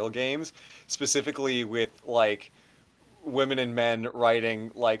gladiatorial games, specifically with like women and men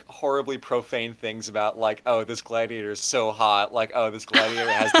writing like horribly profane things about like, oh, this gladiator is so hot, like, oh, this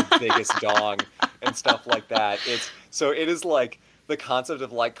gladiator has the biggest dong, and stuff like that. It is like the concept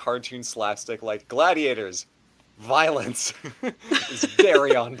of like cartoon slapstick, like gladiators, violence is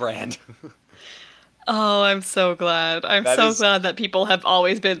very on brand. Oh, I'm so glad. I'm so glad that people have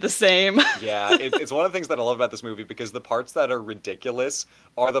always been the same. Yeah, it's one of the things that I love about this movie, because the parts that are ridiculous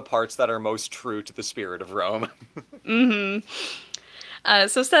are the parts that are most true to the spirit of Rome. Mm-hmm.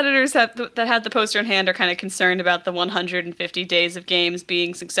 So senators that had the poster in hand are kind of concerned about the 150 days of games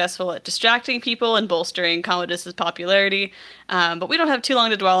being successful at distracting people and bolstering Commodus's popularity. But we don't have too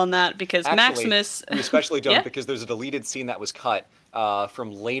long to dwell on that, because Actually, Maximus... we especially don't, yeah? because there's a deleted scene that was cut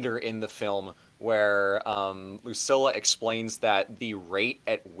from later in the film, where Lucilla explains that the rate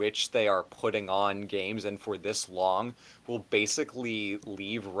at which they are putting on games, and for this long, will basically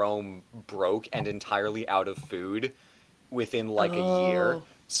leave Rome broke and entirely out of food within like a year.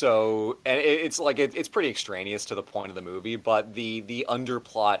 So, and it's like it's pretty extraneous to the point of the movie, but the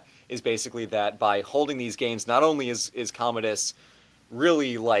underplot is basically that by holding these games, not only is Commodus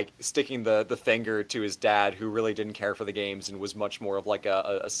really like sticking the finger to his dad, who really didn't care for the games and was much more of like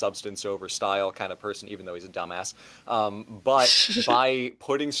a substance over style kind of person, even though he's a dumbass. But by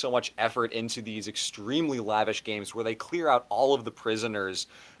putting so much effort into these extremely lavish games where they clear out all of the prisoners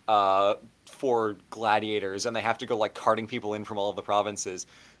for gladiators, and they have to go like carting people in from all of the provinces,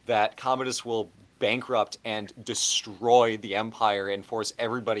 that Commodus will bankrupt and destroy the empire and force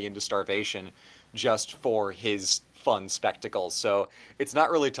everybody into starvation just for his fun spectacles. So it's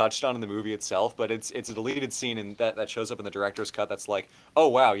not really touched on in the movie itself, but it's a deleted scene, and that shows up in the director's cut. That's like, oh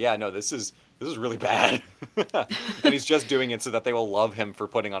wow, yeah, no, this is really bad. And he's just doing it so that they will love him for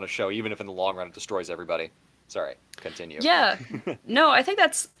putting on a show, even if in the long run it destroys everybody. Sorry, continue. Yeah, no, I think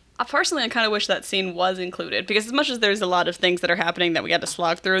that's... Personally, I kind of wish that scene was included, because as much as there's a lot of things that are happening that we had to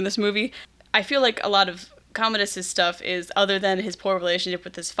slog through in this movie, I feel like a lot of Commodus's stuff is, other than his poor relationship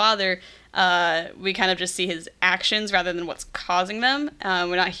with his father, we kind of just see his actions rather than what's causing them.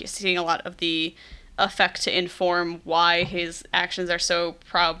 We're not seeing a lot of the effect to inform why his actions are so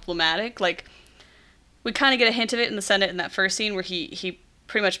problematic. Like, we kind of get a hint of it in the Senate in that first scene where he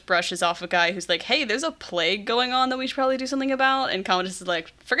pretty much brushes off a guy who's like, hey, there's a plague going on that we should probably do something about. And Commodus is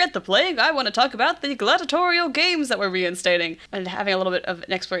like, forget the plague, I want to talk about the gladiatorial games that we're reinstating. And having a little bit of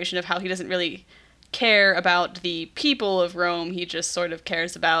an exploration of how he doesn't really care about the people of Rome. He just sort of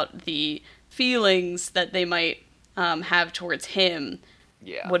cares about the feelings that they might have towards him.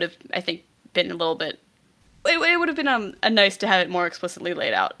 Yeah. Would have, I think, been a little bit... It would have been nice to have it more explicitly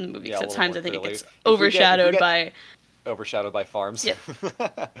laid out in the movie, because at times I think it gets overshadowed by... Overshadowed by farms. Yep.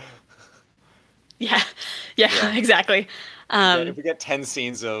 Yeah, exactly. If we get 10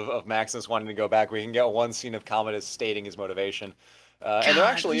 scenes of Maximus wanting to go back, we can get one scene of Commodus stating his motivation. And there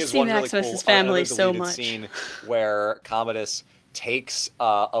actually is one really cool family so much. scene where Commodus takes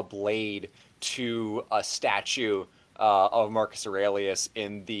a blade to a statue of Marcus Aurelius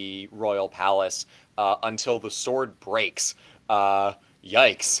in the royal palace until the sword breaks.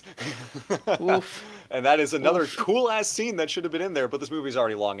 Yikes. Oof. And that is another cool-ass scene that should have been in there, but this movie's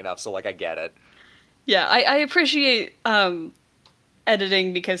already long enough, so, like, I get it. Yeah, I appreciate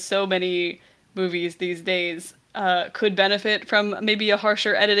editing, because so many movies these days could benefit from maybe a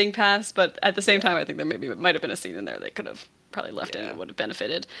harsher editing pass, but at the same time, I think there might have been a scene in there they could have probably left in and would have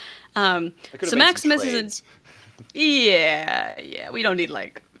benefited. So Maximus is... Yeah, we don't need,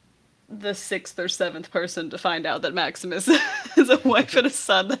 like, the 6th or 7th person to find out that Maximus has a wife and a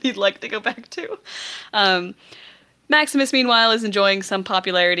son that he'd like to go back to. Maximus, meanwhile, is enjoying some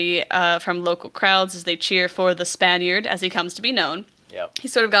popularity from local crowds as they cheer for the Spaniard, as he comes to be known. Yep.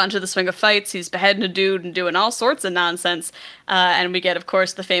 He's sort of got into the swing of fights. He's beheading a dude and doing all sorts of nonsense. And we get, of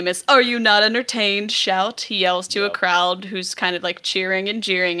course, the famous "Are you not entertained?" shout. He yells to a crowd who's kind of like cheering and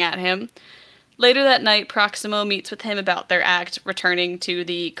jeering at him. Later that night, Proximo meets with him about their act returning to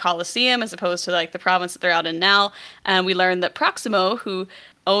the Colosseum as opposed to like the province that they're out in now. And we learn that Proximo, who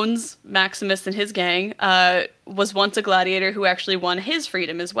owns Maximus and his gang, was once a gladiator who actually won his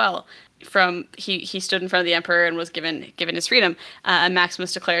freedom as well. He stood in front of the emperor and was given his freedom. And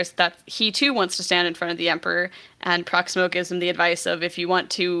Maximus declares that he too wants to stand in front of the emperor. And Proximo gives him the advice of, if you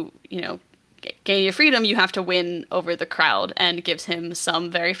want to, gain your freedom, you have to win over the crowd, and gives him some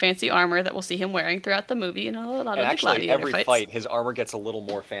very fancy armor that we'll see him wearing throughout the movie and a lot of the gladiator every fights. fight, his armor gets a little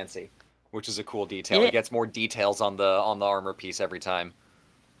more fancy, which is a cool detail. Yeah. He gets more details on the armor piece every time.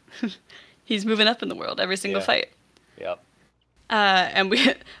 He's moving up in the world every single fight. Yep. And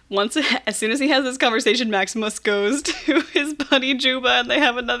as soon as he has this conversation, Maximus goes to his buddy Juba, and they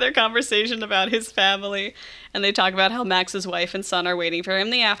have another conversation about his family. And they talk about how Max's wife and son are waiting for him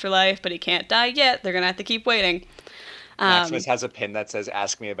in the afterlife, but he can't die yet. They're gonna have to keep waiting. Maximus has a pin that says,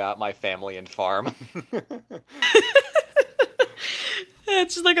 "Ask me about my family and farm."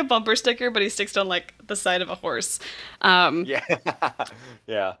 It's just like a bumper sticker, but he sticks it on like the side of a horse. Yeah.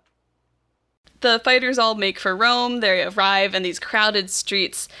 Yeah. The fighters all make for Rome. They arrive in these crowded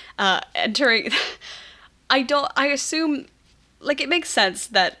streets, entering. I assume, like, it makes sense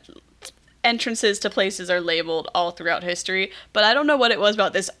that entrances to places are labeled all throughout history, but I don't know what it was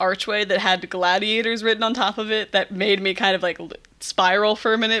about this archway that had gladiators written on top of it that made me kind of like spiral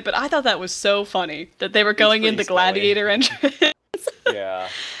for a minute. But I thought that was so funny that they were going in the gladiator entrance. Yeah.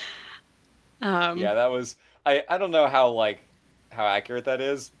 Yeah, that was. I don't know how accurate that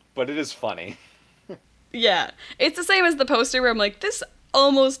is, but it is funny. Yeah, it's the same as the poster where I'm like, this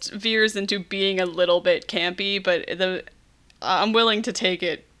almost veers into being a little bit campy, but I'm willing to take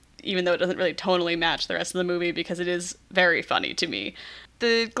it, even though it doesn't really tonally match the rest of the movie, because it is very funny to me.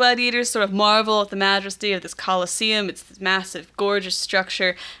 The gladiators sort of marvel at the majesty of this Colosseum. It's this massive, gorgeous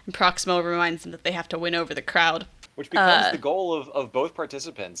structure, and Proximo reminds them that they have to win over the crowd. Which becomes the goal of both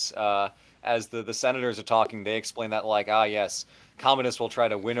participants. As the senators are talking, they explain that, like, yes, Commodus will try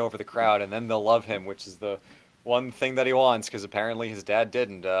to win over the crowd, and then they'll love him, which is the one thing that he wants, because apparently his dad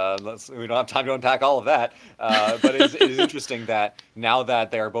didn't. We don't have time to unpack all of that. But it is interesting that now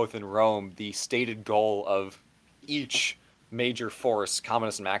that they are both in Rome, the stated goal of each major force,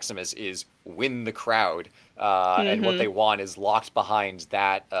 Commodus and Maximus, is win the crowd. And what they want is locked behind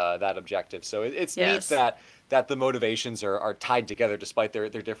that objective. So it's neat that the motivations are tied together, despite their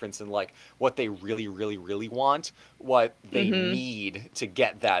difference in like what they really, really, really want. What they need to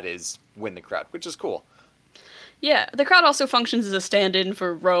get that is win the crowd, which is cool. Yeah, the crowd also functions as a stand-in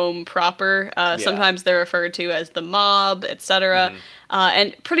for Rome proper. Sometimes they're referred to as the mob, etc.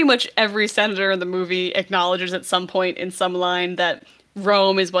 And pretty much every senator in the movie acknowledges at some point in some line that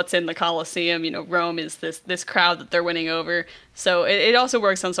Rome is what's in the Colosseum. Rome is this crowd that they're winning over. So it also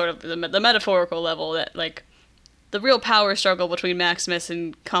works on sort of the metaphorical level that, like, the real power struggle between Maximus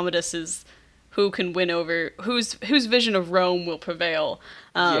and Commodus is who can win over, whose vision of Rome will prevail.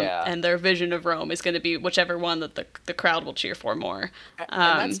 And their vision of Rome is going to be whichever one that the crowd will cheer for more.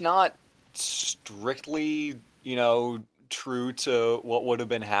 And that's not strictly, true to what would have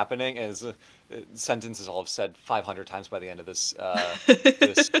been happening, as sentences I'll have said 500 times by the end of this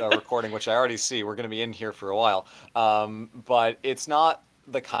recording, which I already see. We're going to be in here for a while. But it's not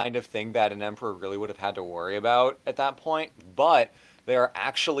the kind of thing that an emperor really would have had to worry about at that point. But they are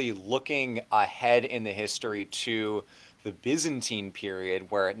actually looking ahead in the history to the Byzantine period,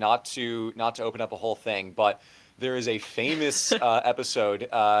 where not to open up a whole thing, but there is a famous episode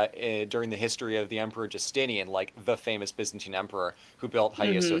during the history of the Emperor Justinian, like the famous Byzantine emperor who built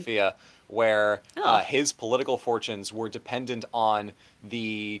Hagia Sophia, where his political fortunes were dependent on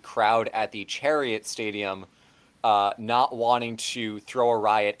the crowd at the Chariot Stadium not wanting to throw a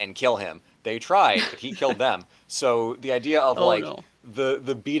riot and kill him. They tried, but he killed them. So the idea of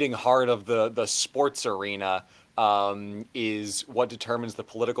the beating heart of the sports arena is what determines the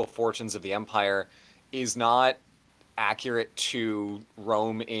political fortunes of the empire is not accurate to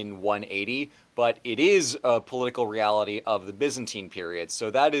Rome in 180, but it is a political reality of the Byzantine period.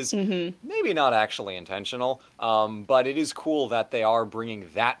 So that is maybe not actually intentional, but it is cool that they are bringing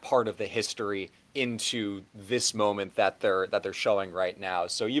that part of the history into this moment that they're showing right now.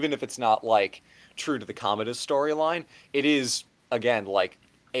 So even if it's not like true to the Commodus storyline, it is again like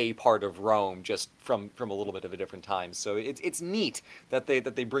a part of Rome, just from a little bit of a different time. So it's neat that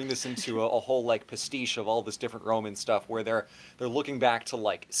they bring this into a whole like pastiche of all this different Roman stuff, where they're looking back to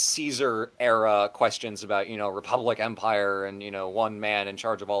like Caesar era questions about, you know, Republic, Empire, and, you know, one man in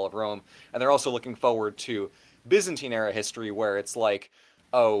charge of all of Rome, and they're also looking forward to Byzantine era history, where it's like,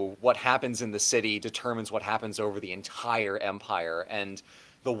 oh, what happens in the city determines what happens over the entire empire, and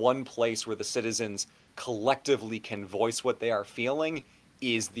the one place where the citizens collectively can voice what they are feeling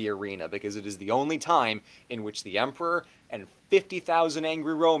is the arena, because it is the only time in which the emperor and 50,000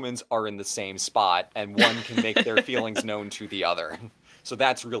 angry Romans are in the same spot, and one can make their feelings known to the other. So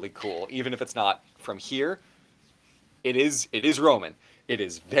that's really cool. Even if it's not from here, it is Roman. It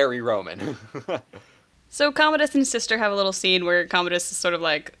is very Roman. So Commodus and his sister have a little scene where Commodus is sort of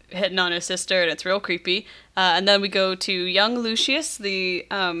like hitting on his sister, and it's real creepy. And then we go to young Lucius, the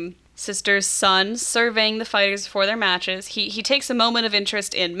sister's son, surveying the fighters for their matches. He takes a moment of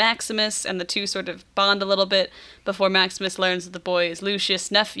interest in Maximus, and the two sort of bond a little bit before Maximus learns that the boy is Lucius,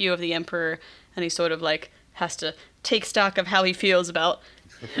 nephew of the emperor, and he sort of like has to take stock of how he feels about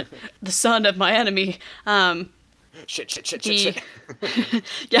the son of my enemy. Shit.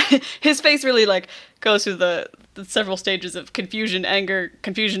 Yeah, his face really like goes through the several stages of confusion, anger,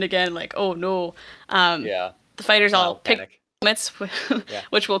 confusion again, like, oh no. Yeah. The fighters all Panic. pick helmets,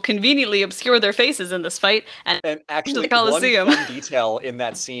 which will conveniently obscure their faces in this fight. And actually, the Colosseum. One fun detail in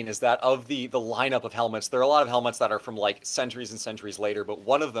that scene is that of the lineup of helmets, there are a lot of helmets that are from like centuries and centuries later, but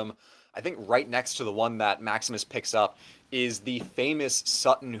one of them, I think right next to the one that Maximus picks up, is the famous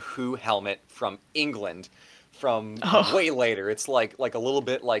Sutton Hoo helmet from England, from way later. It's like a little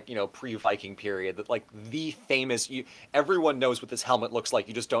bit like, you know, pre-Viking period, that like the famous, everyone knows what this helmet looks like,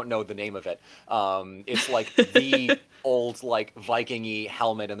 you just don't know the name of it. It's like the old like Viking-y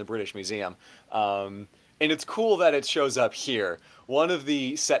helmet in the British Museum. And it's cool that it shows up here. One of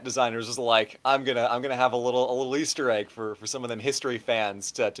the set designers was like, I'm gonna have a little Easter egg for some of them history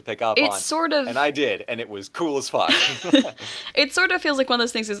fans to pick up on. Sort of, and I did, and it was cool as fuck. It sort of feels like one of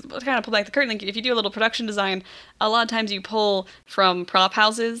those things, is kind of pull back the curtain. Like if you do a little production design, a lot of times you pull from prop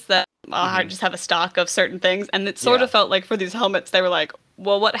houses that just have a stock of certain things, and it sort of felt like for these helmets, they were like,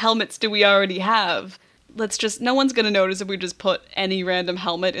 well, what helmets do we already have? No one's gonna notice if we just put any random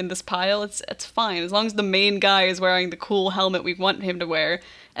helmet in this pile. It's fine. As long as the main guy is wearing the cool helmet we want him to wear,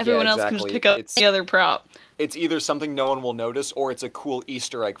 everyone else can just pick up any other prop. It's either something no one will notice, or it's a cool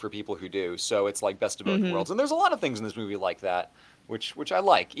Easter egg for people who do. So it's like best of both worlds. And there's a lot of things in this movie like that, which I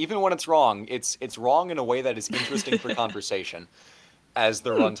like. Even when it's wrong, it's wrong in a way that is interesting for conversation, as the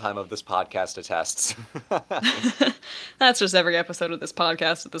runtime of this podcast attests. That's just every episode of this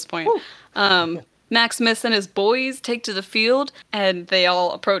podcast at this point. Maximus and his boys take to the field, and they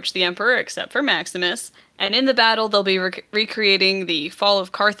all approach the emperor except for Maximus. And in the battle, they'll be recreating the fall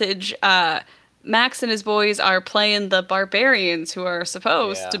of Carthage. Max and his boys are playing the barbarians, who are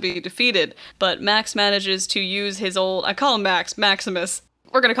supposed to be defeated. But Max manages to use his old... I call him Maximus.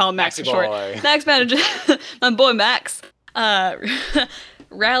 We're going to call him Max for short. Max manages... My boy Max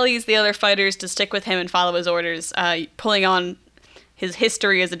rallies the other fighters to stick with him and follow his orders, pulling on his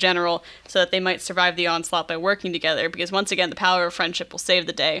history as a general so that they might survive the onslaught by working together, because once again, the power of friendship will save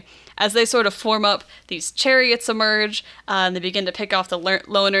the day. As they sort of form up, these chariots emerge, and they begin to pick off the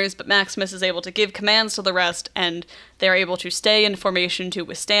loners, but Maximus is able to give commands to the rest, and they're able to stay in formation to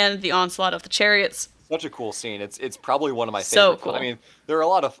withstand the onslaught of the chariots. Such a cool scene. It's probably one of my favorite. So cool. I mean, there are a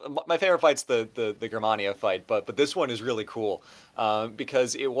lot of... My favorite fight's the Germania fight, but this one is really cool,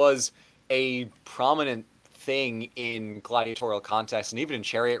 because it was a prominent thing in gladiatorial contests and even in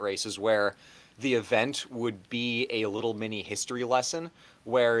chariot races, where the event would be a little mini history lesson,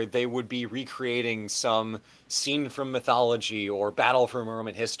 where they would be recreating some scene from mythology or battle from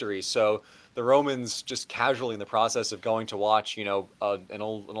Roman history. So the Romans, just casually in the process of going to watch, you know, an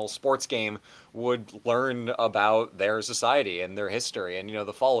old sports game, would learn about their society and their history. And, you know,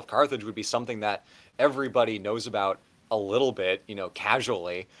 the fall of Carthage would be something that everybody knows about a little bit, you know,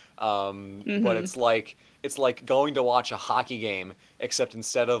 casually. But it's like going to watch a hockey game, except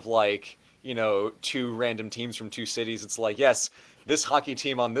instead of like, you know, two random teams from two cities, it's like, yes, this hockey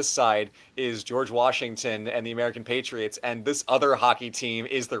team on this side is George Washington and the American Patriots, and this other hockey team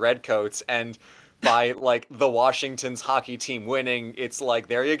is the Redcoats, and by like the Washington's hockey team winning, it's like,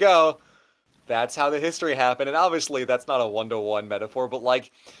 there you go. That's how the history happened. And obviously that's not a one-to-one metaphor, but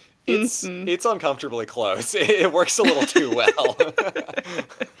like, it's uncomfortably close. It works a little too well.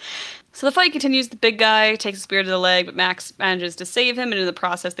 So the fight continues. The big guy takes a spear to the leg, but Max manages to save him, and in the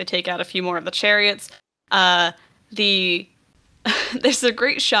process, they take out a few more of the chariots. There's a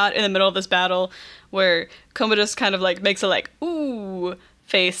great shot in the middle of this battle where Commodus kind of like makes a like ooh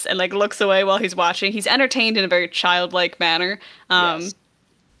face and like looks away while he's watching. He's entertained in a very childlike manner. Yes.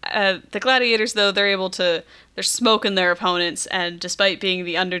 The gladiators, though, they're smoking their opponents, and despite being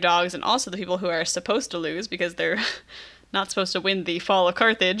the underdogs and also the people who are supposed to lose because they're not supposed to win the fall of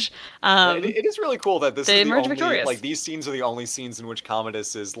Carthage, It is really cool that this they is the emerge only, victorious. like, these scenes are the only scenes in which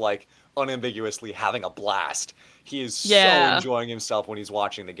Commodus is, like, unambiguously having a blast. He is so enjoying himself when he's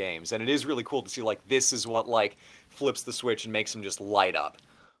watching the games, and it is really cool to see, like, this is what, like, flips the switch and makes him just light up.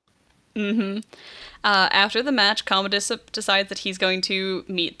 After the match, Commodus decides that he's going to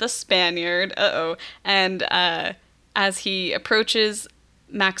meet the Spaniard. And as he approaches,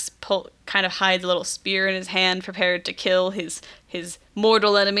 Max kind of hides a little spear in his hand, prepared to kill his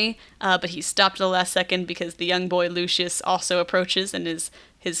mortal enemy. But he's stopped at the last second because the young boy Lucius also approaches, and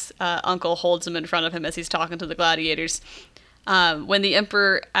his uncle holds him in front of him as he's talking to the gladiators. When the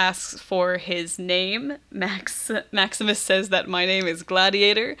emperor asks for his name, Maximus says that my name is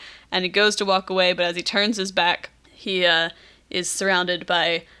Gladiator, and he goes to walk away, but as he turns his back, he is surrounded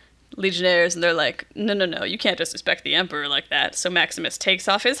by legionnaires, and they're like, no, you can't disrespect the emperor like that. So Maximus takes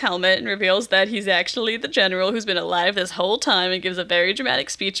off his helmet and reveals that he's actually the general who's been alive this whole time, and gives a very dramatic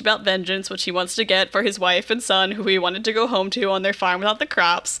speech about vengeance, which he wants to get for his wife and son, who he wanted to go home to on their farm without the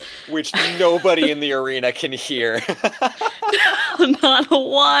crops. Which nobody in the arena can hear. Not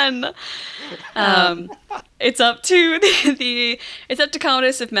one. It's up to it's up to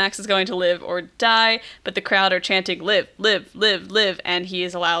Commodus if Max is going to live or die, but the crowd are chanting live, live, live, live, and he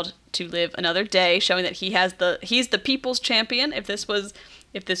is allowed to live another day, showing that he's the people's champion. If this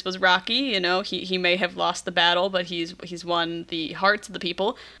was Rocky, he may have lost the battle, but he's won the hearts of the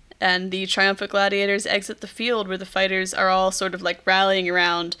people. And the triumphant gladiators exit the field, where the fighters are all sort of like rallying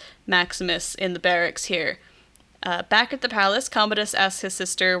around Maximus in the barracks here. Back at the palace, Commodus asks his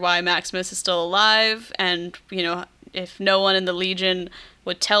sister why Maximus is still alive, and, if no one in the Legion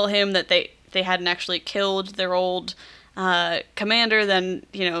would tell him that they hadn't actually killed their old commander, then,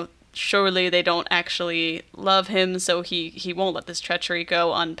 surely they don't actually love him, so he won't let this treachery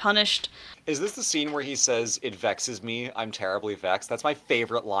go unpunished. Is this the scene where he says, "It vexes me, I'm terribly vexed"? That's my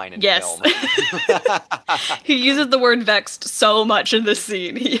favorite line in yes. film. He uses the word vexed so much in this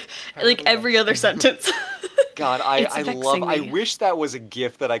scene. Like every other sentence. God, I wish that was a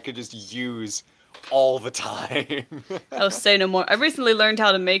GIF that I could just use all the time. Oh, say no more. I recently learned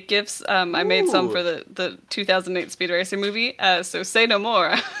how to make GIFs. I made some for the 2008 Speed Racer movie, so say no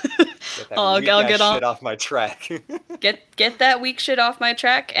more. I'll get shit off my track. Get that weak shit off my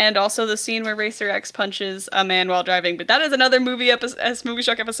track, and also the scene where Racer X punches a man while driving, but that is another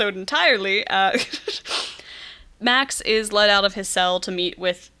Moviestruck episode entirely. Max is let out of his cell to meet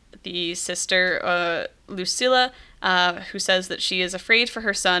with the sister, Lucilla, who says that she is afraid for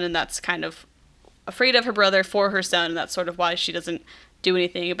her son, and that's kind of afraid of her brother for her son, and that's sort of why she doesn't do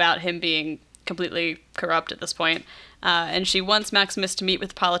anything about him being completely corrupt at this point. And she wants Maximus to meet with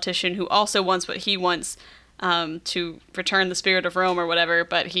the politician who also wants what he wants, to return the spirit of Rome or whatever,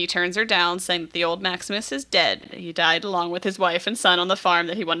 but he turns her down, saying that the old Maximus is dead. He died along with his wife and son on the farm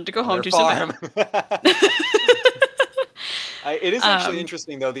that he wanted to go home to so bad. It is actually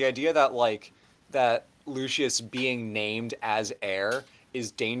interesting, though, the idea that Lucius being named as heir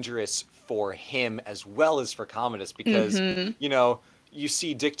is dangerous for him as well as for Commodus, because, you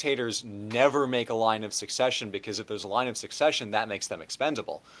see dictators never make a line of succession, because if there's a line of succession, that makes them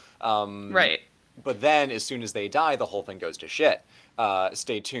expendable. Right. But then, as soon as they die, the whole thing goes to shit.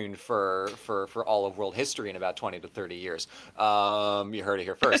 Stay tuned for all of world history in about 20 to 30 years. You heard it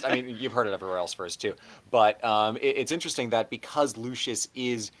here first. I mean, you've heard it everywhere else first, too. But it's interesting that because Lucius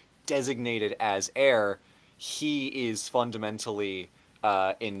is designated as heir, he is fundamentally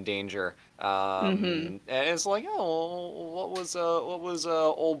in danger. And it's like, what was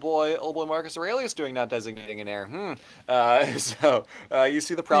old boy Marcus Aurelius doing, not designating an heir? So you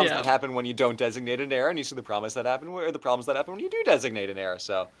see the problems that happen when you don't designate an heir, and you see the problems that happen when you do designate an heir.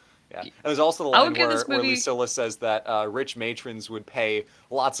 So yeah, and there's also the line where Lucilla says that rich matrons would pay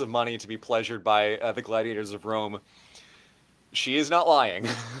lots of money to be pleasured by the gladiators of Rome. She is not lying.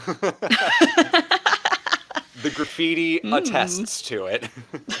 The graffiti attests to it.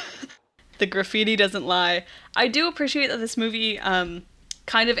 The graffiti doesn't lie. I do appreciate that this movie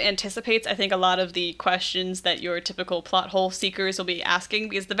kind of anticipates, I think, a lot of the questions that your typical plot hole seekers will be asking,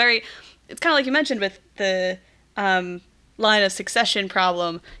 because it's kind of like you mentioned with the line of succession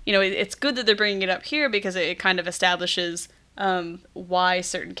problem. It's good that they're bringing it up here, because it kind of establishes why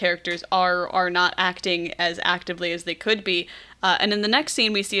certain characters are not acting as actively as they could be. And in the next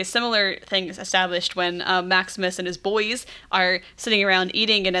scene, we see a similar thing established when Maximus and his boys are sitting around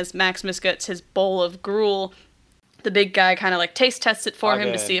eating, and as Maximus gets his bowl of gruel, the big guy kind of like taste tests it for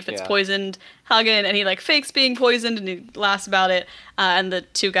him to see Hagen, if it's yeah. poisoned. Hagen, and he like fakes being poisoned and he laughs about it. And the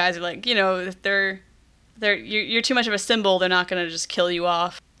two guys are like, if you're too much of a symbol, they're not gonna just kill you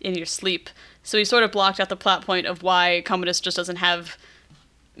off in your sleep. So he sort of blocked out the plot point of why Commodus just doesn't have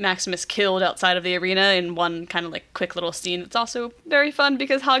Maximus killed outside of the arena in one kind of like quick little scene. It's also very fun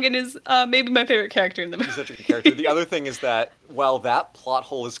because Hagen is maybe my favorite character in the movie. He's such a good character. The other thing is that while that plot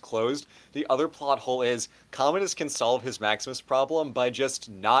hole is closed, the other plot hole is Commodus can solve his Maximus problem by just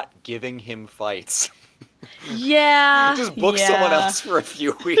not giving him fights. Yeah. Just book someone else for a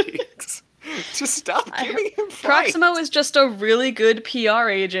few weeks. Just stop giving him fights. Proximo is just a really good PR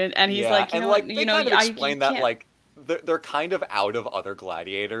agent, and he's like, they kind of explain that like they're kind of out of other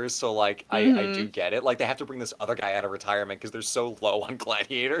gladiators, so like I do get it. Like they have to bring this other guy out of retirement because they're so low on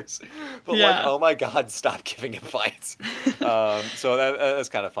gladiators. But like, oh my god, stop giving him fights. So that's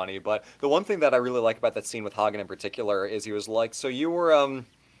kind of funny. But the one thing that I really like about that scene with Hagen in particular is he was like, so you were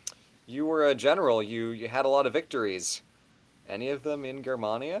a general, you had a lot of victories. Any of them in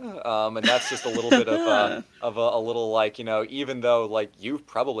Germania? And that's just a little bit of a little like, even though like you've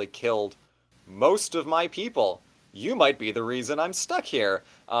probably killed most of my people, you might be the reason I'm stuck here.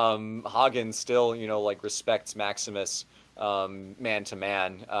 Hagen still, like respects Maximus man to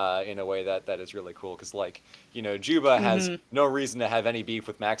man in a way that is really cool because like, Juba has no reason to have any beef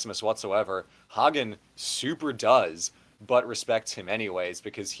with Maximus whatsoever. Hagen super does, but respects him anyways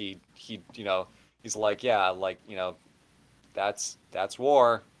because he he's like, that's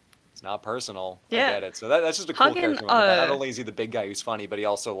war. It's not personal. I get it. So that's just a cool character. Not only is he the big guy who's funny, but he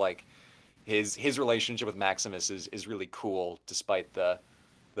also like his relationship with Maximus is really cool despite the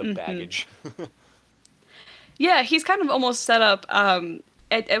baggage. Yeah, he's kind of almost set up.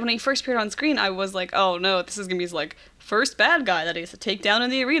 When he first appeared on screen, I was like, oh no, this is gonna be his like first bad guy that he has to take down in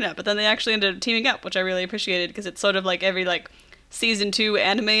the arena. But then they actually ended up teaming up, which I really appreciated because it's sort of like every like season 2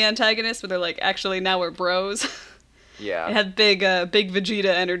 anime antagonist where they're like, actually now we're bros. Yeah. It had big Vegeta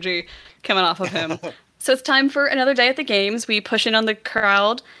energy coming off of him. So it's time for another day at the games. We push in on the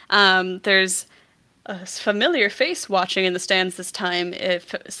crowd. There's a familiar face watching in the stands this time.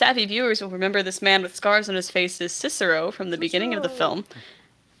 If savvy viewers will remember, this man with scars on his face is Cicero from the beginning of the film.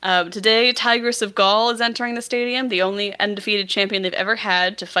 Today, Tigress of Gaul is entering the stadium, the only undefeated champion they've ever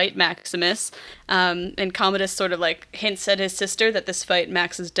had to fight Maximus. And Commodus sort of like hints at his sister that this fight,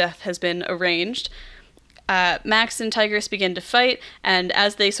 Max's death, has been arranged. Max and Tigress begin to fight, and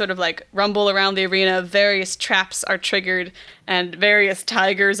as they sort of like rumble around the arena, various traps are triggered, and various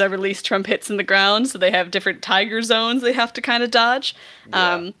tigers are released from pits in the ground, so they have different tiger zones they have to kind of dodge.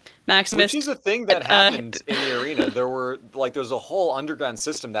 Yeah. Maximus, which is a thing that happened in the arena. There's a whole underground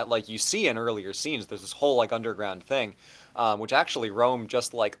system that like you see in earlier scenes. There's this whole like underground thing, which actually Rome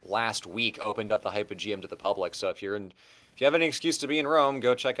just like last week opened up the Hypogeum to the public. So if you have any excuse to be in Rome,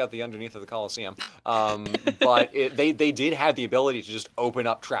 go check out the underneath of the Colosseum. But they did have the ability to just open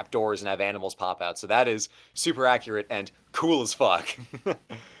up trapdoors and have animals pop out. So that is super accurate and cool as fuck.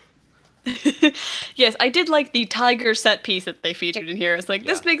 Yes, I did like the tiger set piece that they featured in here. It's like,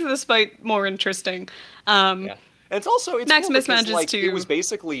 this makes this fight more interesting. And it's Maximus cool because, manages to... It was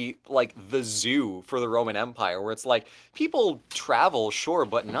basically like the zoo for the Roman Empire, where it's like people travel, sure,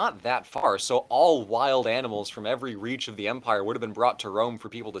 but not that far. So all wild animals from every reach of the empire would have been brought to Rome for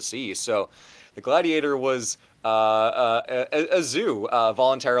people to see. So the Gladiator was a zoo,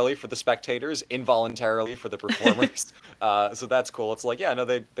 voluntarily for the spectators, involuntarily for the performers. So that's cool. It's like,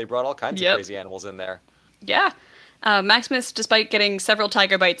 they brought all kinds of crazy animals in there. Yeah. Maximus, despite getting several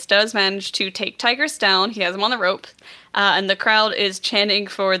tiger bites, does manage to take Tigress down. He has him on the rope, and the crowd is chanting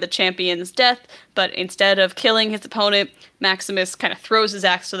for the champion's death, but instead of killing his opponent, Maximus kind of throws his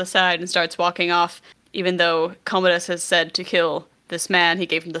axe to the side and starts walking off, even though Commodus has said to kill this man. He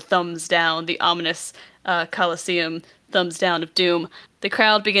gave him the thumbs down, the ominous Colosseum thumbs down of doom. The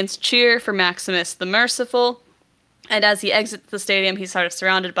crowd begins to cheer for Maximus the Merciful, and as he exits the stadium, he's sort of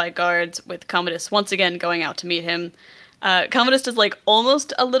surrounded by guards, with Commodus once again going out to meet him. Commodus does like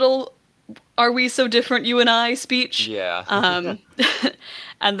almost a little "Are we so different, you and I" speech. Yeah.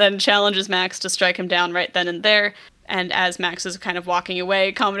 And then challenges Max to strike him down right then and there. And as Max is kind of walking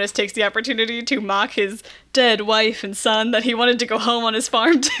away, Commodus takes the opportunity to mock his dead wife and son that he wanted to go home on his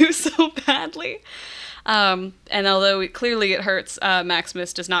farm to so badly. And although clearly it hurts,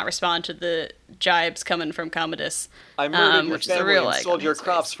 Maximus does not respond to the jibes coming from Commodus. I murdered your which is a family real and sold your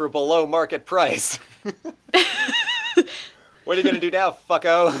crops for below market price. What are you gonna do now,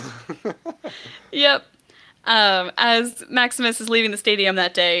 fucko? Yep. As Maximus is leaving the stadium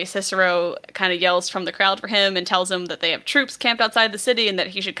that day, Cicero kind of yells from the crowd for him and tells him that they have troops camped outside the city and that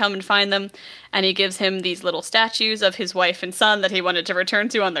he should come and find them. And he gives him these little statues of his wife and son that he wanted to return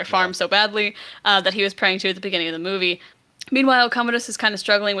to on their farm so badly that he was praying to at the beginning of the movie. Meanwhile, Commodus is kind of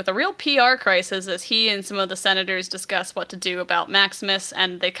struggling with a real PR crisis as he and some of the senators discuss what to do about Maximus,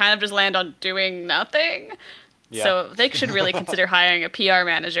 and they kind of just land on doing nothing. Yeah. So they should really consider hiring a PR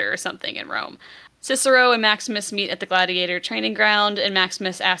manager or something in Rome. Cicero and Maximus meet at the Gladiator training ground, and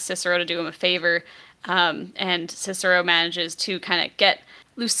Maximus asks Cicero to do him a favor. And Cicero manages to kind of get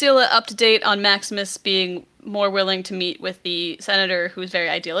Lucilla up to date on Maximus being more willing to meet with the senator, who's very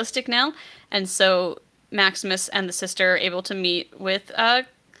idealistic now. And so Maximus and the sister are able to meet with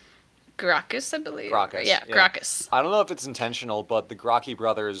Gracchus, I believe. Gracchus. Yeah, Gracchus. I don't know if it's intentional, but the Gracchi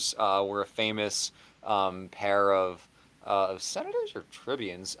brothers were a famous pair of senators or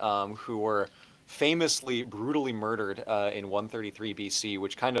tribunes who were famously brutally murdered in 133 BC,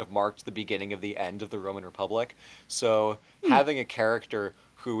 which kind of marked the beginning of the end of the Roman Republic. So having a character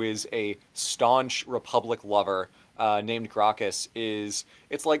who is a staunch Republic lover named Gracchus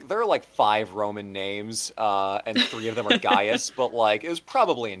it's like there are like 5 Roman names and 3 of them are Gaius, but like it was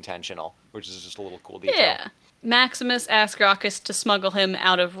probably intentional, which is just a little cool detail. Yeah. Maximus asks Gracchus to smuggle him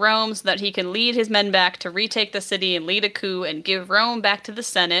out of Rome so that he can lead his men back to retake the city and lead a coup and give Rome back to the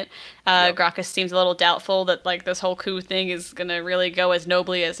Senate. Gracchus seems a little doubtful that like this whole coup thing is going to really go as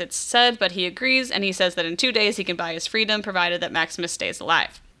nobly as it's said, but he agrees, and he says that in 2 days he can buy his freedom, provided that Maximus stays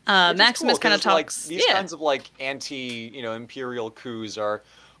alive. Maximus kind of talks... Like, these kinds of like imperial coups are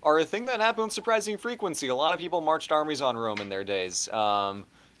a thing that happen with surprising frequency. A lot of people marched armies on Rome in their days, and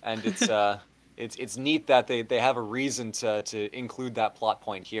it's... It's neat that they have a reason to include that plot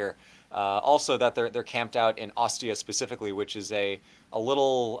point here. Also, that they're camped out in Ostia specifically, which is a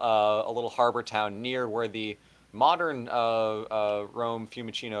little harbor town near where the modern Rome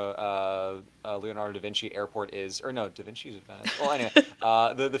Fiumicino Leonardo da Vinci Airport is, or no, Da Vinci's Venice. Well, anyway,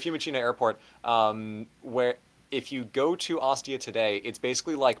 the Fiumicino Airport, where if you go to Ostia today, it's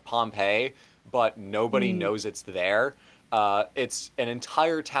basically like Pompeii, but nobody knows it's there. It's an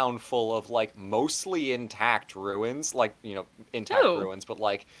entire town full of like mostly intact ruins, like intact ruins, but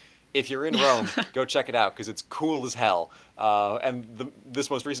like if you're in Rome, go check it out because it's cool as hell. And this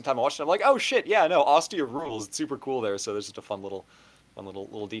most recent time I watched it, I'm like, oh shit, yeah, no, Ostia rules. It's super cool there. So there's just a fun little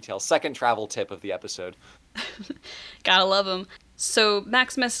detail. Second travel tip of the episode. Gotta love him. So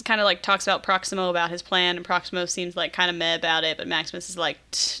Maximus kind of like talks about Proximo about his plan, and Proximo seems like kind of meh about it, but Maximus is like,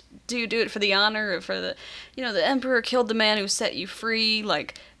 do you do it for the honor, or for the, the emperor killed the man who set you free,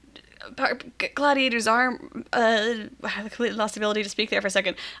 like, Gladiator's arm, I completely lost the ability to speak there for a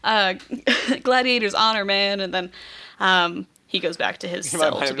second, Gladiator's honor, man, and then he goes back to his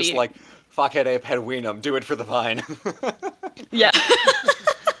cell to be... just like, facere per vinum, do it for the vine. Yeah.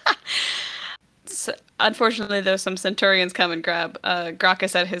 So, unfortunately, though, some centurions come and grab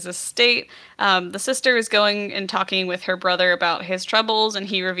Gracchus at his estate. The sister is going and talking with her brother about his troubles, and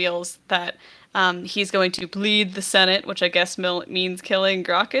he reveals that he's going to bleed the Senate, which I guess means killing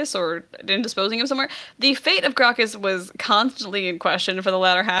Gracchus or indisposing him somewhere. The fate of Gracchus was constantly in question for the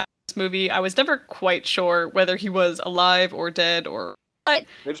latter half of this movie. I was never quite sure whether he was alive or dead or...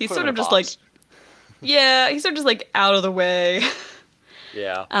 He's sort of just like... Yeah, he's sort of just like out of the way.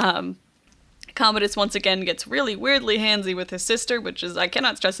 Yeah. Commodus once again gets really weirdly handsy with his sister, which is, I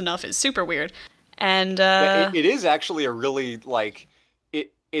cannot stress enough, is super weird. And it is actually a really like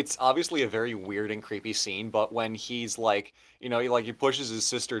it's obviously a very weird and creepy scene, but when he's like, he pushes his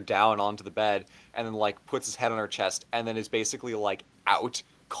sister down onto the bed and then like puts his head on her chest and then is basically like out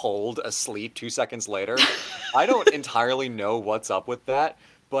cold asleep 2 seconds later. I don't entirely know what's up with that,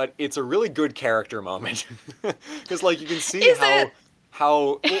 but it's a really good character moment because like you can see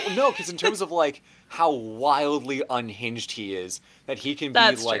because in terms of like how wildly unhinged he is, that he can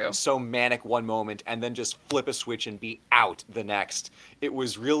be like so manic one moment and then just flip a switch and be out the next. It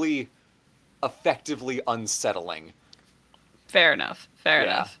was really effectively unsettling. Fair enough.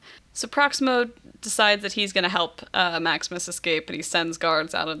 So Proximo decides that he's going to help Maximus escape, and he sends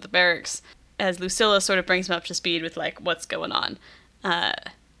guards out of the barracks as Lucilla sort of brings him up to speed with like what's going on.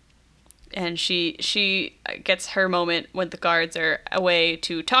 And she gets her moment when the guards are away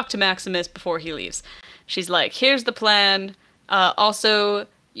to talk to Maximus before he leaves. She's like, here's the plan. Also,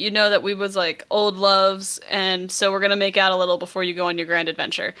 that we was like old loves, and so we're going to make out a little before you go on your grand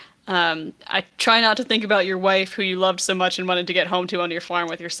adventure. I try not to think about your wife who you loved so much and wanted to get home to on your farm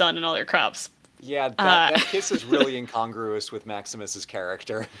with your son and all your crops. Yeah, that kiss is really incongruous with Maximus's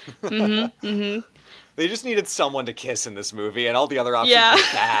character. They just needed someone to kiss in this movie, and all the other options Yeah. were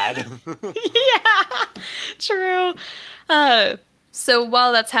bad. Yeah, true. Uh, so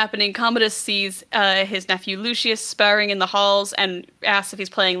while that's happening, Commodus sees his nephew Lucius sparring in the halls and asks if he's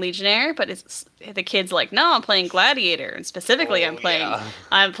playing Legionnaire, but the kid's like, "No, I'm playing Gladiator, and specifically, Oh yeah.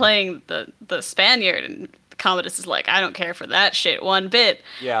 I'm playing the Spaniard." And Commodus is like, "I don't care for that shit one bit."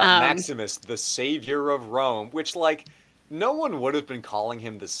 Yeah, Um, Maximus, the savior of Rome, which, like, no one would have been calling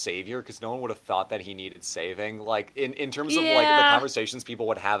him the savior because no one would have thought that he needed saving. Like, in terms of, like, the yeah. conversations people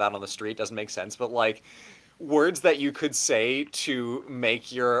would have out on the street doesn't make sense, but, like, words that you could say to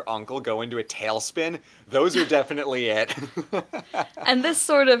make your uncle go into a tailspin, those are definitely it. And this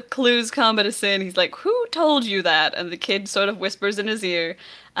sort of clues Commodus in. He's like, "Who told you that?" And the kid sort of whispers in his ear.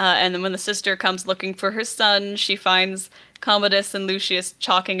 And then when the sister comes looking for her son, she finds Commodus and Lucius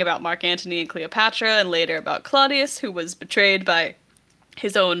talking about Mark Antony and Cleopatra, and later about Claudius, who was betrayed by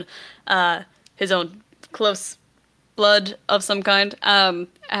his own, his own close blood of some kind. And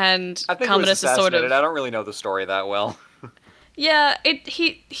I think it was Commodus is sort assassinated. of I don't really know the story that well. yeah,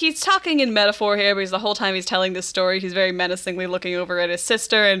 he's talking in metaphor here because the whole time he's telling this story, he's very menacingly looking over at his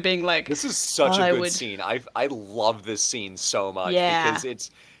sister and being like, This is such "Oh, a I good would, scene. I love this scene so much yeah,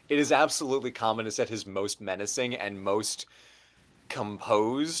 because it is absolutely Commodus at his most menacing and most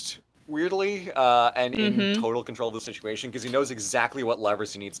composed, weirdly, and in mm-hmm, total control of the situation because he knows exactly what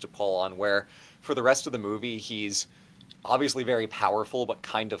levers he needs to pull on. Where for the rest of the movie, he's obviously very powerful but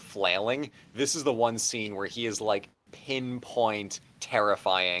kind of flailing. This is the one scene where he is like pinpoint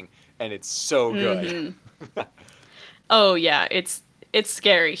terrifying, and it's so good. mm-hmm." Oh yeah, it's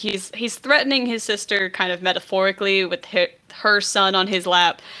scary. He's threatening his sister kind of metaphorically with her son on his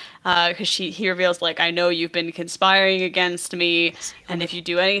lap, because he reveals like, "I know you've been conspiring against me, and if you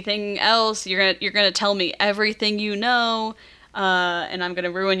do anything else, you're gonna tell me everything you know, and I'm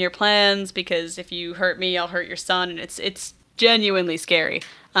gonna ruin your plans because if you hurt me, I'll hurt your son." And it's genuinely scary.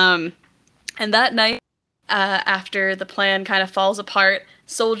 And that night, after the plan kind of falls apart,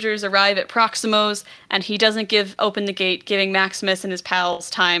 soldiers arrive at Proximo's, and he doesn't open the gate, giving Maximus and his pals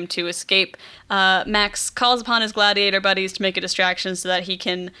time to escape. Max calls upon his gladiator buddies to make a distraction so that he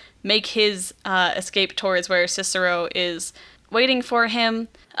can make his escape towards where Cicero is waiting for him.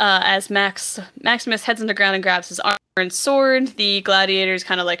 As Maximus heads underground and grabs his armor and sword, the gladiators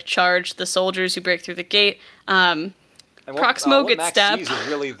kind of like charge the soldiers who break through the gate. And Proximo what gets Max stabbed. sees is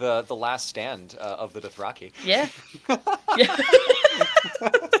really the last stand of the Dothraki. Yeah. Yeah.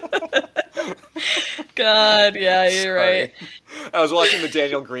 God, yeah, you're right. I was watching the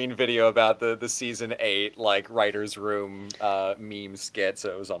Daniel Green video about the season 8 like writers room meme skit, so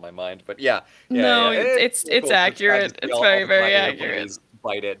it was on my mind. But No, yeah. it's Cool. accurate. It's very, The very gladiator accurate. buddies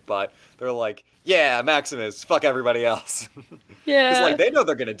bite it, but they're like, yeah, Maximus, fuck everybody else. Because Yeah. like they know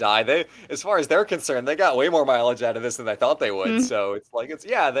they're gonna die. They, as far as they're concerned, they got way more mileage out of this than they thought they would. Mm. So it's like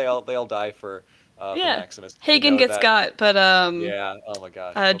they'll die for Yeah. Maximus. They Hagen know gets that. got, but Yeah. Oh my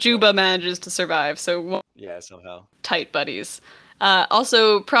god. Oh boy. Juba manages to survive, so Yeah. Somehow. tight buddies.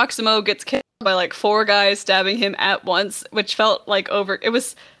 Also, Proximo gets killed by like 4 guys stabbing him at once, which felt like it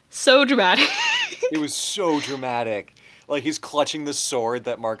was so dramatic. It was so dramatic. Like he's clutching the sword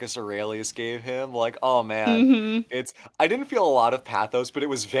that Marcus Aurelius gave him. Like, oh man, Mm-hmm. I didn't feel a lot of pathos, but it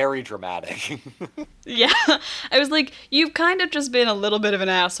was very dramatic. Yeah, I was like, you've kind of just been a little bit of an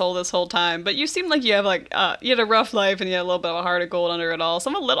asshole this whole time, but you seem like you have like you had a rough life and you had a little bit of a heart of gold under it all.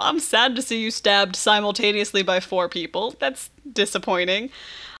 So I'm sad to see you stabbed simultaneously by 4 people. That's disappointing.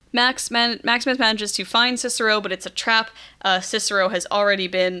 Maximus manages to find Cicero, but it's a trap. Cicero has already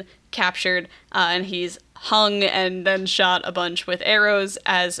been captured, and he's hung and then shot a bunch with arrows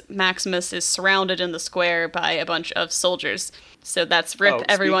as Maximus is surrounded in the square by a bunch of soldiers. So that's rip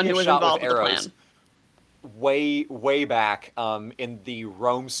everyone who was involved with the plan. Way back in the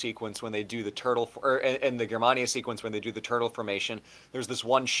Rome sequence when they do the turtle, or in the Germania sequence when they do the turtle formation, there's this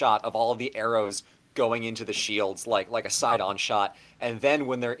one shot of all of the arrows going into the shields, like a side-on shot. And then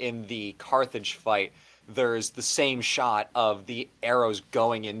when they're in the Carthage fight, there's the same shot of the arrows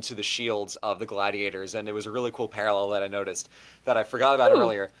going into the shields of the gladiators. And it was a really cool parallel that I noticed that I forgot about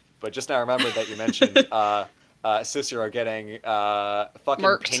earlier, but just now remembered that you mentioned Cicero getting fucking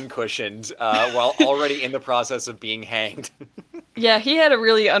Murked. pincushioned while already in the process of being hanged. Yeah, he had a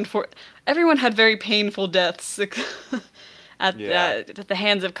really everyone had very painful deaths at the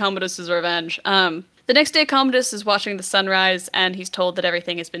hands of Commodus's revenge. The next day, Commodus is watching the sunrise, and he's told that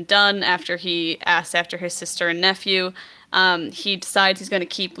everything has been done after he asks after his sister and nephew. He decides he's going to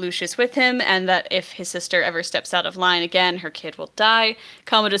keep Lucius with him, and that if his sister ever steps out of line again, her kid will die.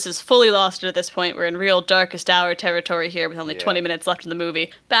 Commodus is fully lost at this point. We're in real darkest hour territory here with only 20 minutes left in the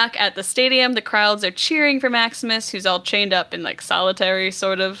movie. Back at the stadium, the crowds are cheering for Maximus, who's all chained up in like solitary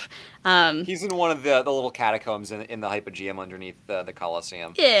sort of. He's in one of the little catacombs in the Hypogeum underneath the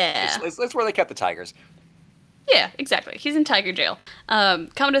Colosseum. Yeah. It's where they kept the tigers. Yeah, exactly. He's in tiger jail.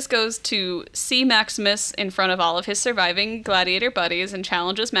 Commodus goes to see Maximus in front of all of his surviving gladiator buddies and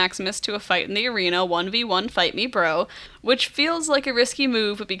challenges Maximus to a fight in the arena, 1v1 fight me bro, which feels like a risky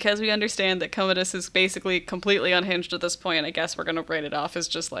move, but because we understand that Commodus is basically completely unhinged at this point, I guess we're going to write it off as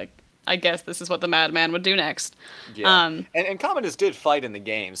just like, I guess this is what the madman would do next. Yeah. And Commodus did fight in the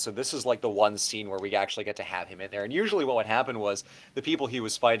game, so this is like the one scene where we actually get to have him in there. And usually what would happen was the people he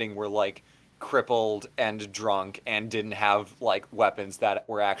was fighting were like crippled and drunk and didn't have like weapons that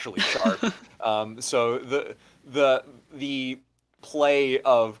were actually sharp. So the play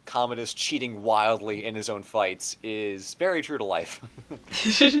of Commodus cheating wildly in his own fights is very true to life.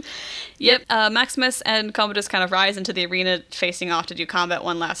 Yep. Maximus and Commodus kind of rise into the arena, facing off to do combat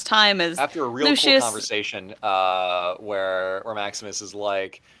one last time. As after a real Lucius... cool conversation where Maximus is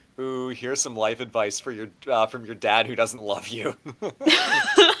like, "Ooh, here's some life advice for your from your dad who doesn't love you."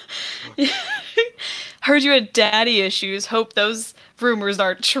 Heard you had daddy issues. Hope those rumors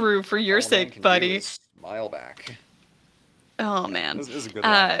aren't true for your sake, buddy. Smile back. Oh man, this is a good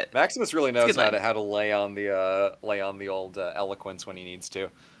one. Maximus really knows how to lay on the old eloquence when he needs to.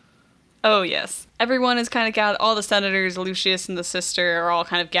 Oh yes, everyone is kind of gathered. All the senators, Lucius and the sister, are all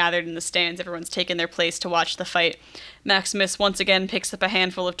kind of gathered in the stands. Everyone's taken their place to watch the fight. Maximus once again picks up a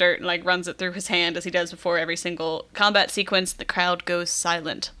handful of dirt and like runs it through his hand as he does before every single combat sequence. The crowd goes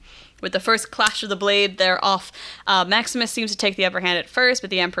silent. With the first clash of the blade, they're off. Maximus seems to take the upper hand at first,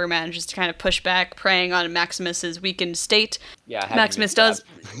 but the Emperor manages to kind of push back, preying on Maximus's weakened state. Yeah, Maximus does,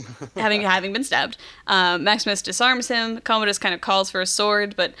 having been stabbed. Maximus disarms him. Commodus kind of calls for a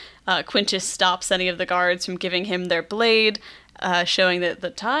sword, but Quintus stops any of the guards from giving him their blade, showing that the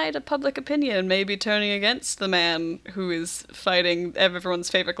tide of public opinion may be turning against the man who is fighting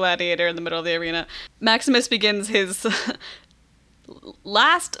everyone's favorite gladiator in the middle of the arena. Maximus begins his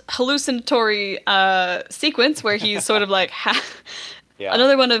last hallucinatory sequence where he's sort of like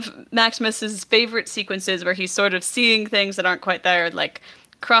another one of Maximus's favorite sequences where he's sort of seeing things that aren't quite there, like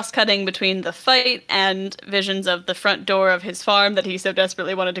cross-cutting between the fight and visions of the front door of his farm that he so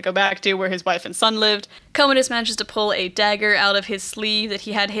desperately wanted to go back to, where his wife and son lived. Commodus manages to pull a dagger out of his sleeve that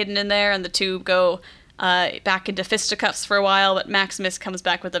he had hidden in there, and the two go back into fisticuffs for a while, but Maximus comes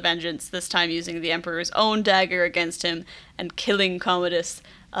back with a vengeance, this time using the Emperor's own dagger against him and killing Commodus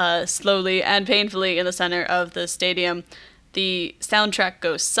slowly and painfully in the center of the stadium. The soundtrack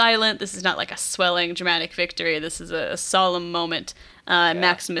goes silent. This is not like a swelling dramatic victory. This is a solemn moment.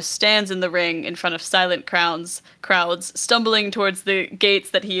 Maximus stands in the ring in front of silent crowds, stumbling towards the gates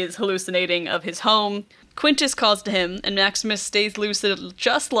that he is hallucinating of his home. Quintus calls to him, and Maximus stays lucid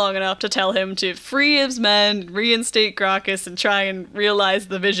just long enough to tell him to free his men, reinstate Gracchus, and try and realize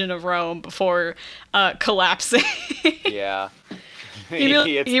the vision of Rome before collapsing. Yeah. He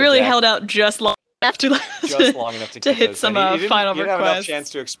really held out just long enough to hit some final requests. He didn't have enough chance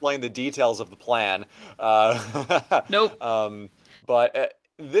to explain the details of the plan. Nope. But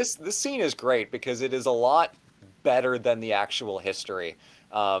this scene is great because it is a lot better than the actual history.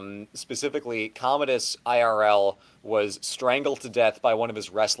 Specifically, Commodus IRL was strangled to death by one of his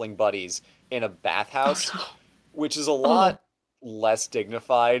wrestling buddies in a bathhouse, which is a lot less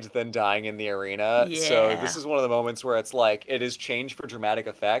dignified than dying in the arena. Yeah. So this is one of the moments where it's like, it is changed for dramatic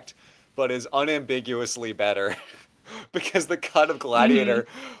effect, but is unambiguously better. Because the cut of Gladiator,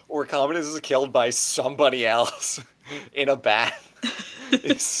 where Commodus is killed by somebody else in a bath,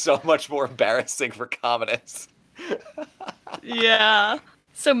 is so much more embarrassing for Commodus. Yeah.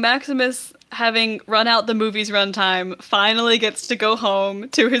 So Maximus, having run out the movie's runtime, finally gets to go home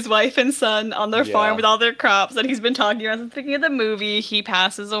to his wife and son on their farm with all their crops that he's been talking about since the beginning of the movie. He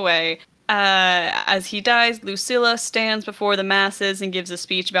passes away. As he dies, Lucilla stands before the masses and gives a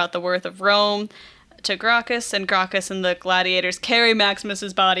speech about the worth of Rome to Gracchus, and Gracchus and the gladiators carry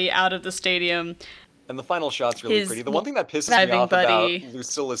Maximus's body out of the stadium. And the final shot's really pretty. The one thing that pisses me off about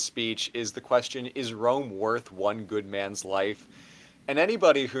Lucilla's speech is the question, is Rome worth one good man's life? And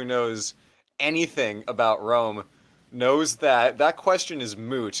anybody who knows anything about Rome knows that that question is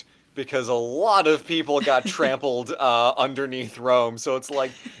moot because a lot of people got trampled underneath Rome. So it's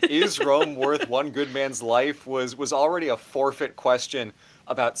like, is Rome worth one good man's life was already a forfeit question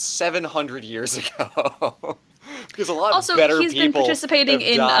about 700 years ago. Because a lot Also, better he's been people participating have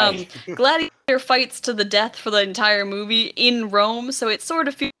in died. gladiator fights to the death for the entire movie in Rome, so it sort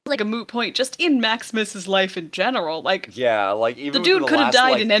of feels like a moot point just in Maximus's life in general. Like, Yeah, like the even within dude the could have last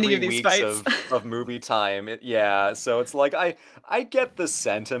died like in any three of these weeks fights. of movie time, yeah. So it's like I get the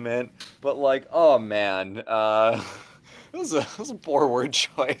sentiment, but like, oh man, it was a poor word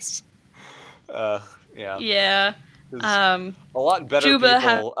choice. Uh, yeah, Yeah. because Um, a lot better Juba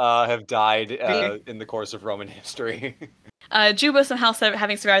ha- people have died in the course of Roman history. Juba, somehow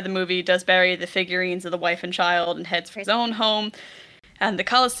having survived the movie, does bury the figurines of the wife and child and heads for his own home. And the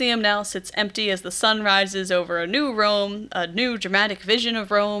Colosseum now sits empty as the sun rises over a new Rome, a new dramatic vision of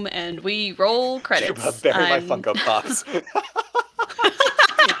Rome, and we roll Juba, credits. bury my Funko Pops.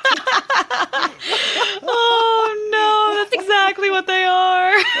 Oh no, that's exactly what they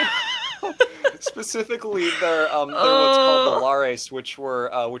are. Specifically, they're what's called the Oh. Lares, which were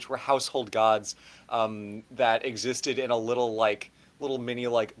household gods that existed in a little mini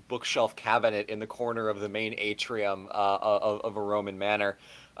like bookshelf cabinet in the corner of the main atrium of a Roman manor.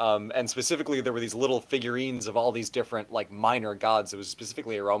 And specifically, there were these little figurines of all these different like minor gods. It was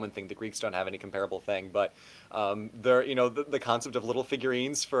specifically a Roman thing. The Greeks don't have any comparable thing, but there, the concept of little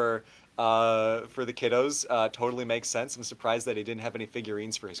figurines for the kiddos totally makes sense. I'm surprised that he didn't have any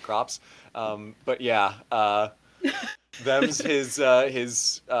figurines for his crops. But yeah, them's his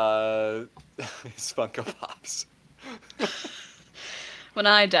Funko Pops. When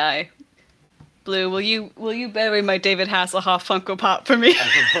I die, Blue, will you bury my David Hasselhoff Funko Pop for me?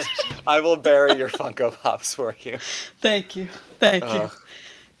 I will bury your Funko Pops for you. Thank you. Thank you. Oh,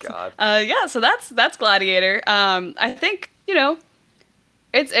 God. Yeah, so that's Gladiator. I think,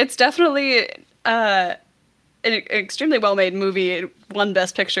 it's definitely an extremely well-made movie. It won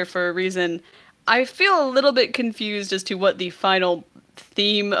Best Picture for a reason. I feel a little bit confused as to what the final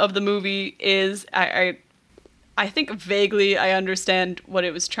theme of the movie is. I think vaguely I understand what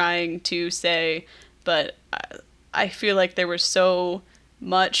it was trying to say, but I feel like there was so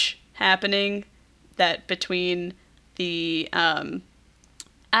much happening that between the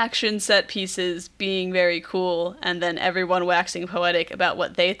action set pieces being very cool and then everyone waxing poetic about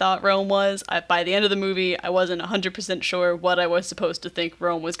what they thought Rome was, by the end of the movie, I wasn't 100% sure what I was supposed to think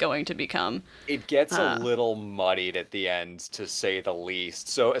Rome was going to become. It gets a little muddied at the end, to say the least.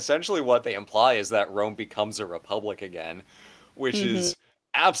 So essentially, what they imply is that Rome becomes a republic again, which Mm-hmm. is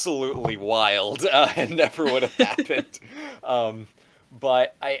absolutely wild and never would have happened. Um,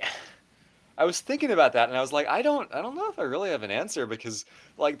 but I was thinking about that, and I was like, I don't know if I really have an answer, because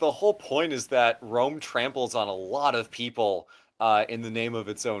like the whole point is that Rome tramples on a lot of people in the name of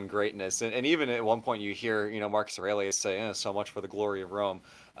its own greatness, and even at one point you hear Marcus Aurelius say, "So much for the glory of Rome,"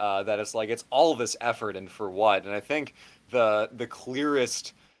 that it's like it's all this effort and for what? And I think the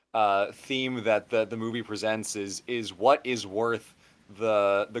clearest theme that the movie presents is what is worth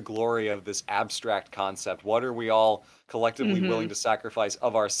the glory of this abstract concept. What are we all collectively willing Mm-hmm. to sacrifice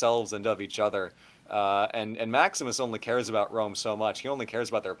of ourselves and of each other? And Maximus only cares about Rome so much. He only cares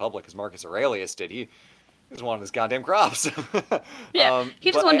about the Republic as Marcus Aurelius did. He just wanted his goddamn crops. Yeah,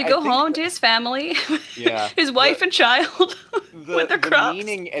 he just But wanted to I go think home to his family, yeah, his wife and child, with their the crops.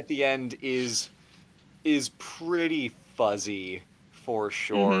 meaning at the end is pretty fuzzy for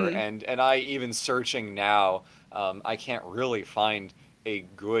sure. Mm-hmm. And I, even searching now, I can't really find a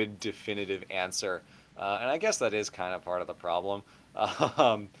good definitive answer. And I guess that is kind of part of the problem.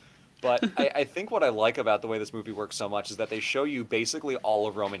 Um, but I think what I like about the way this movie works so much is that they show you basically all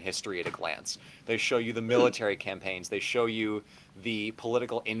of Roman history at a glance. They show you the military campaigns. They show you the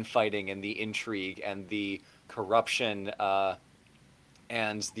political infighting and the intrigue and the corruption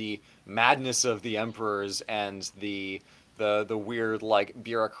and the madness of the emperors and the weird like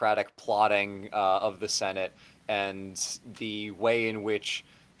bureaucratic plotting of the Senate, and the way in which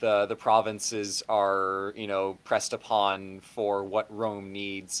the provinces are pressed upon for what Rome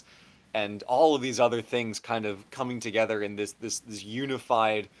needs, and all of these other things kind of coming together in this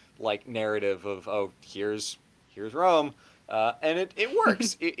unified like narrative of, oh, here's Rome. And it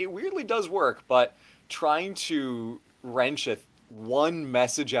works. It weirdly does work, but trying to wrench one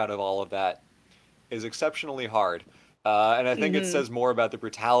message out of all of that is exceptionally hard. And I think it Mm-hmm. says more about the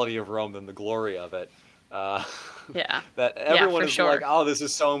brutality of Rome than the glory of it. Uh, Yeah. that Yeah, everyone for is like, sure. oh, this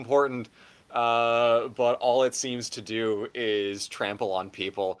is so important. But all it seems to do is trample on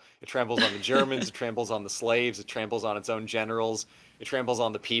people. It tramples on the Germans, it tramples on the slaves, it tramples on its own generals, it tramples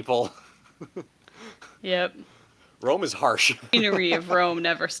on the people. Yep. Rome is harsh. Scenery of Rome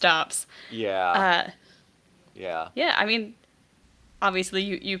never stops. Yeah, Uh, yeah. yeah, I mean, obviously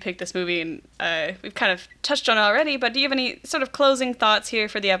you picked this movie and we've kind of touched on it already, but do you have any sort of closing thoughts here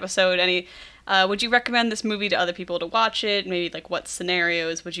for the episode? Any Would you recommend this movie to other people to watch it? Maybe like what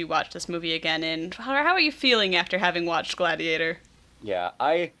scenarios would you watch this movie again in? How are you feeling after having watched Gladiator? Yeah,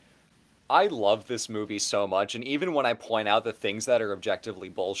 I love this movie so much, and even when I point out the things that are objectively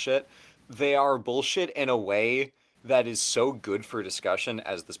bullshit, they are bullshit in a way that is so good for discussion,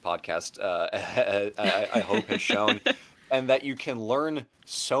 as this podcast I hope has shown, and that you can learn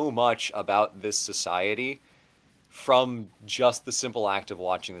so much about this society from just the simple act of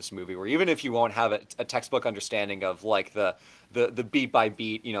watching this movie, where even if you won't have a textbook understanding of like the beat by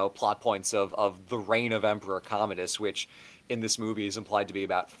beat, plot points of the reign of Emperor Commodus, which in this movie is implied to be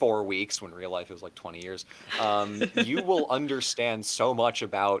about 4 weeks, when in real life it was like 20 years, you will understand so much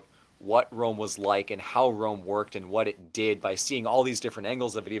about what Rome was like and how Rome worked and what it did by seeing all these different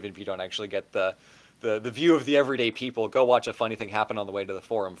angles of it, even if you don't actually get the view of the everyday people. Go watch A Funny Thing Happen on the way to the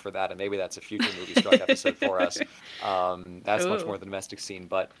forum for that, and maybe that's a future Moviestruck episode for us. That's much more the domestic scene.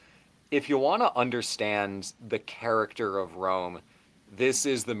 But if you want to understand the character of Rome, this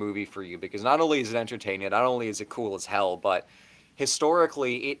is the movie for you, because not only is it entertaining, not only is it cool as hell, but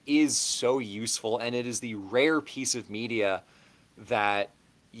historically it is so useful, and it is the rare piece of media that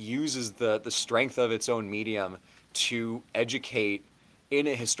uses the strength of its own medium to educate in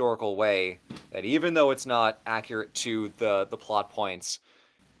a historical way, that even though it's not accurate to the plot points,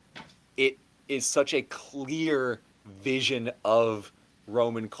 it is such a clear vision of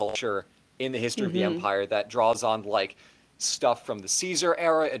Roman culture in the history of the empire that draws on like stuff from the Caesar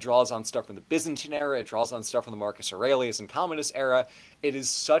era, it draws on stuff from the Byzantine era, it draws on stuff from the Marcus Aurelius and Commodus era. It is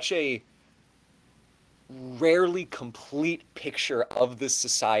such a rarely complete picture of this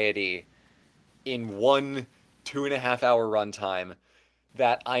society in one 2.5 hour runtime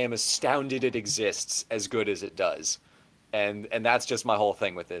that I am astounded it exists as good as it does. And that's just my whole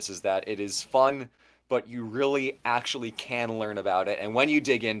thing with this, is that it is fun, but you really actually can learn about it. And when you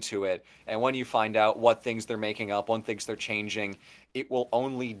dig into it, and when you find out what things they're making up, what things they're changing, it will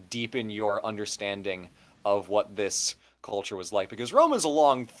only deepen your understanding of what this culture was like. Because Rome is a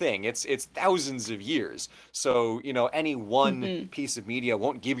long thing. It's thousands of years. So, any one piece of media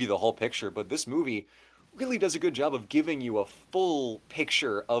won't give you the whole picture, but this movie really does a good job of giving you a full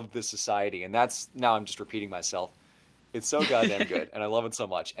picture of the society. And that's, now I'm just repeating myself, it's so goddamn good, and I love it so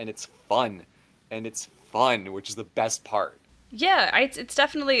much, and it's fun, which is the best part. Yeah, it's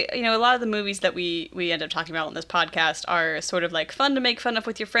definitely, a lot of the movies that we end up talking about on this podcast are sort of like fun to make fun of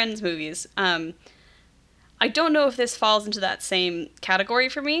with your friends movies. I don't know if this falls into that same category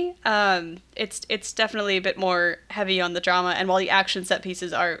for me. It's definitely a bit more heavy on the drama, and while the action set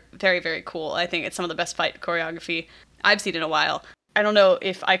pieces are very, very cool, I think it's some of the best fight choreography I've seen in a while. I don't know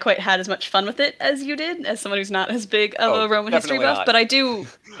if I quite had as much fun with it as you did, as someone who's not as big of a Roman history buff, not. but I do...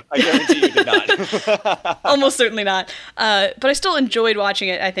 I guarantee you did not. Almost certainly not. But I still enjoyed watching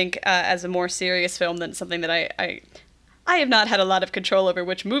it, I think, as a more serious film than something that I have not had a lot of control over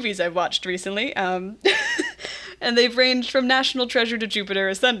which movies I've watched recently. And they've ranged from National Treasure to Jupiter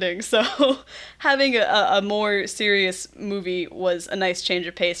Ascending, so having a more serious movie was a nice change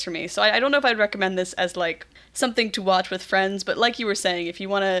of pace for me. So I don't know if I'd recommend this as, like, something to watch with friends, but like you were saying, if you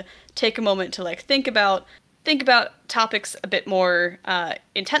want to take a moment to, like, think about topics a bit more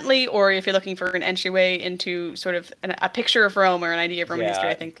intently, or if you're looking for an entryway into sort of a picture of Rome or an idea of Roman history,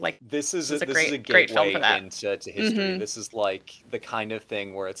 I think, like, this is a great film for that. into history. This is like the kind of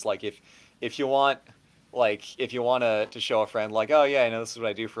thing where it's like, if you want to show a friend, like, oh yeah, this is what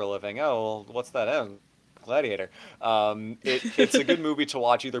I do for a living. Oh, well, what's that? Gladiator. It's a good movie to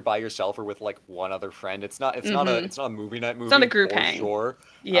watch either by yourself or with like one other friend. It's not a movie night movie. It's not a group hang. Sure.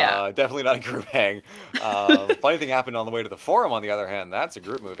 Yeah. Definitely not a group hang. Funny Thing Happened on the way to the forum, on the other hand, that's a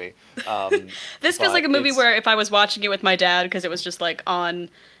group movie. This feels like a movie where if I was watching it with my dad, because it was just like on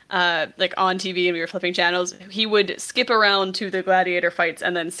TV and we were flipping channels, he would skip around to the gladiator fights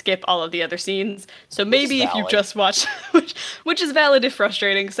and then skip all of the other scenes. So maybe if you just watch, which is valid if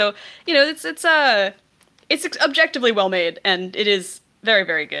frustrating. So, it's objectively well made, and it is very,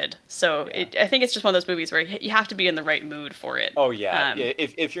 very good. So I think it's just one of those movies where you have to be in the right mood for it. Oh yeah,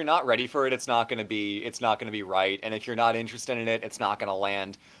 if you're not ready for it, it's not gonna be right, and if you're not interested in it, it's not gonna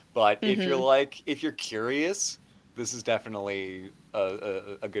land. But if you're curious, this is definitely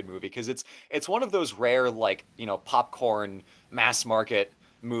a good movie, because it's one of those rare, like, popcorn mass market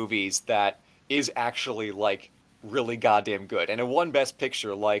movies that is actually like really goddamn good. And it won Best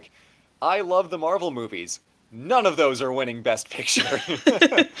Picture. Like, I love the Marvel movies. None of those are winning Best Picture.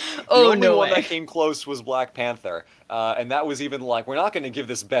 The only one that came close was Black Panther. And that was even like, we're not going to give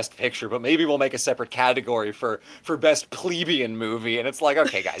this Best Picture, but maybe we'll make a separate category for Best Plebeian Movie. And it's like,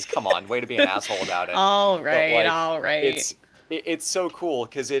 okay, guys, come on. Way to be an asshole about it. All right. It's so cool,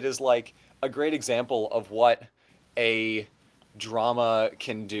 because it is like a great example of what a drama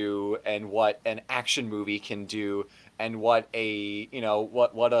can do and what an action movie can do and what a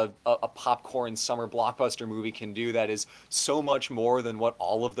what a popcorn summer blockbuster movie can do that is so much more than what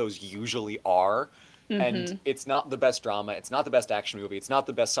all of those usually are. Mm-hmm. And it's not the best drama, it's not the best action movie, it's not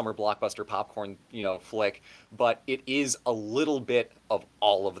the best summer blockbuster popcorn, flick, but it is a little bit of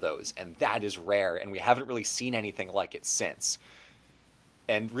all of those, and that is rare, and we haven't really seen anything like it since.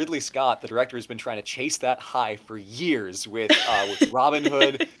 And Ridley Scott, the director, has been trying to chase that high for years with Robin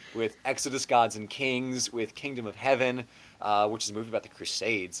Hood, with Exodus: Gods and Kings, with Kingdom of Heaven, which is a movie about the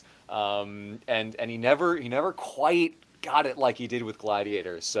Crusades, and he never quite got it like he did with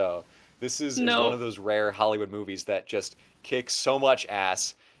Gladiator. So this is one of those rare Hollywood movies that just kicks so much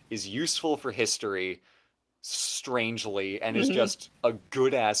ass, is useful for history, strangely, and is just a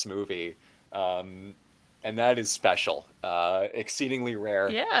good ass movie. And that is special, exceedingly rare,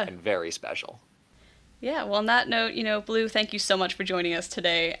 and very special. Yeah, well, on that note, Blue, thank you so much for joining us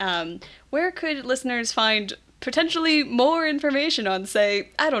today. Where could listeners find potentially more information on, say,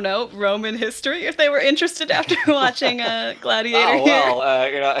 I don't know, Roman history, if they were interested after watching Gladiator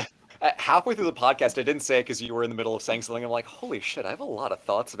here? Halfway through the podcast, I didn't say it because you were in the middle of saying something. I'm like, holy shit, I have a lot of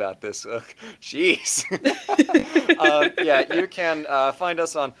thoughts about this. Jeez. You can find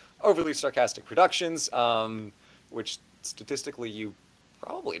us on Overly Sarcastic Productions, which statistically you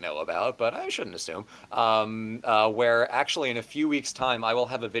probably know about, but I shouldn't assume, where actually in a few weeks' time I will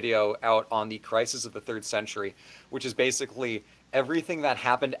have a video out on the Crisis of the Third Century, which is basically everything that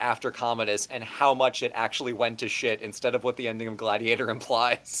happened after Commodus and how much it actually went to shit instead of what the ending of Gladiator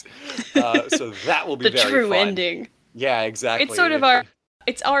implies. So that will be the very fun. The true ending. Yeah, exactly. It's sort of our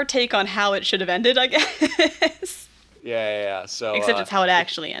take on how it should have ended, I guess. Yeah. So except it's how it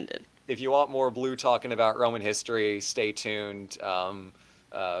actually ended. If you want more Blue talking about Roman history, stay tuned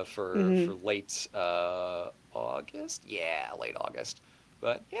for late August. Yeah, late August.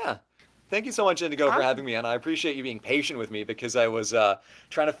 But yeah. Thank you so much, Indigo, for having me, and I appreciate you being patient with me because I was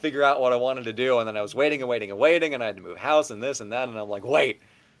trying to figure out what I wanted to do, and then I was waiting, and I had to move house and this and that, and I'm like, wait,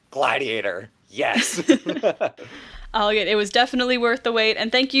 Gladiator, yes. It was definitely worth the wait,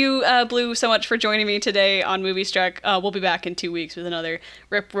 and thank you, Blue, so much for joining me today on Moviestruck. We'll be back in 2 weeks with another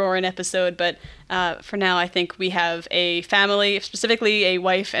rip-roaring episode, but for now, I think we have a family, specifically a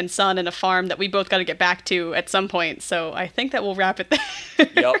wife and son and a farm that we both got to get back to at some point, so I think that we'll wrap it there.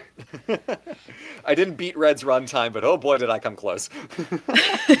 Yep. I didn't beat Red's runtime, but oh boy, did I come close.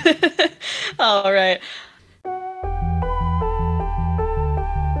 All right.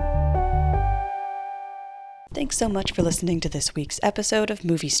 Thanks so much for listening to this week's episode of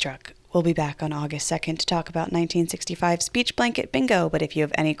Moviestruck. We'll be back on August 2nd to talk about 1965's Beach Blanket Bingo, but if you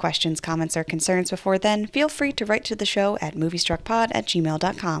have any questions, comments, or concerns before then, feel free to write to the show at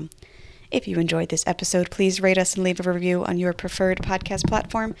moviestruckpod@gmail.com. If you enjoyed this episode, please rate us and leave a review on your preferred podcast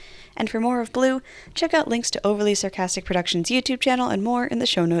platform. And for more of Blue, check out links to Overly Sarcastic Productions' YouTube channel and more in the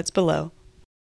show notes below.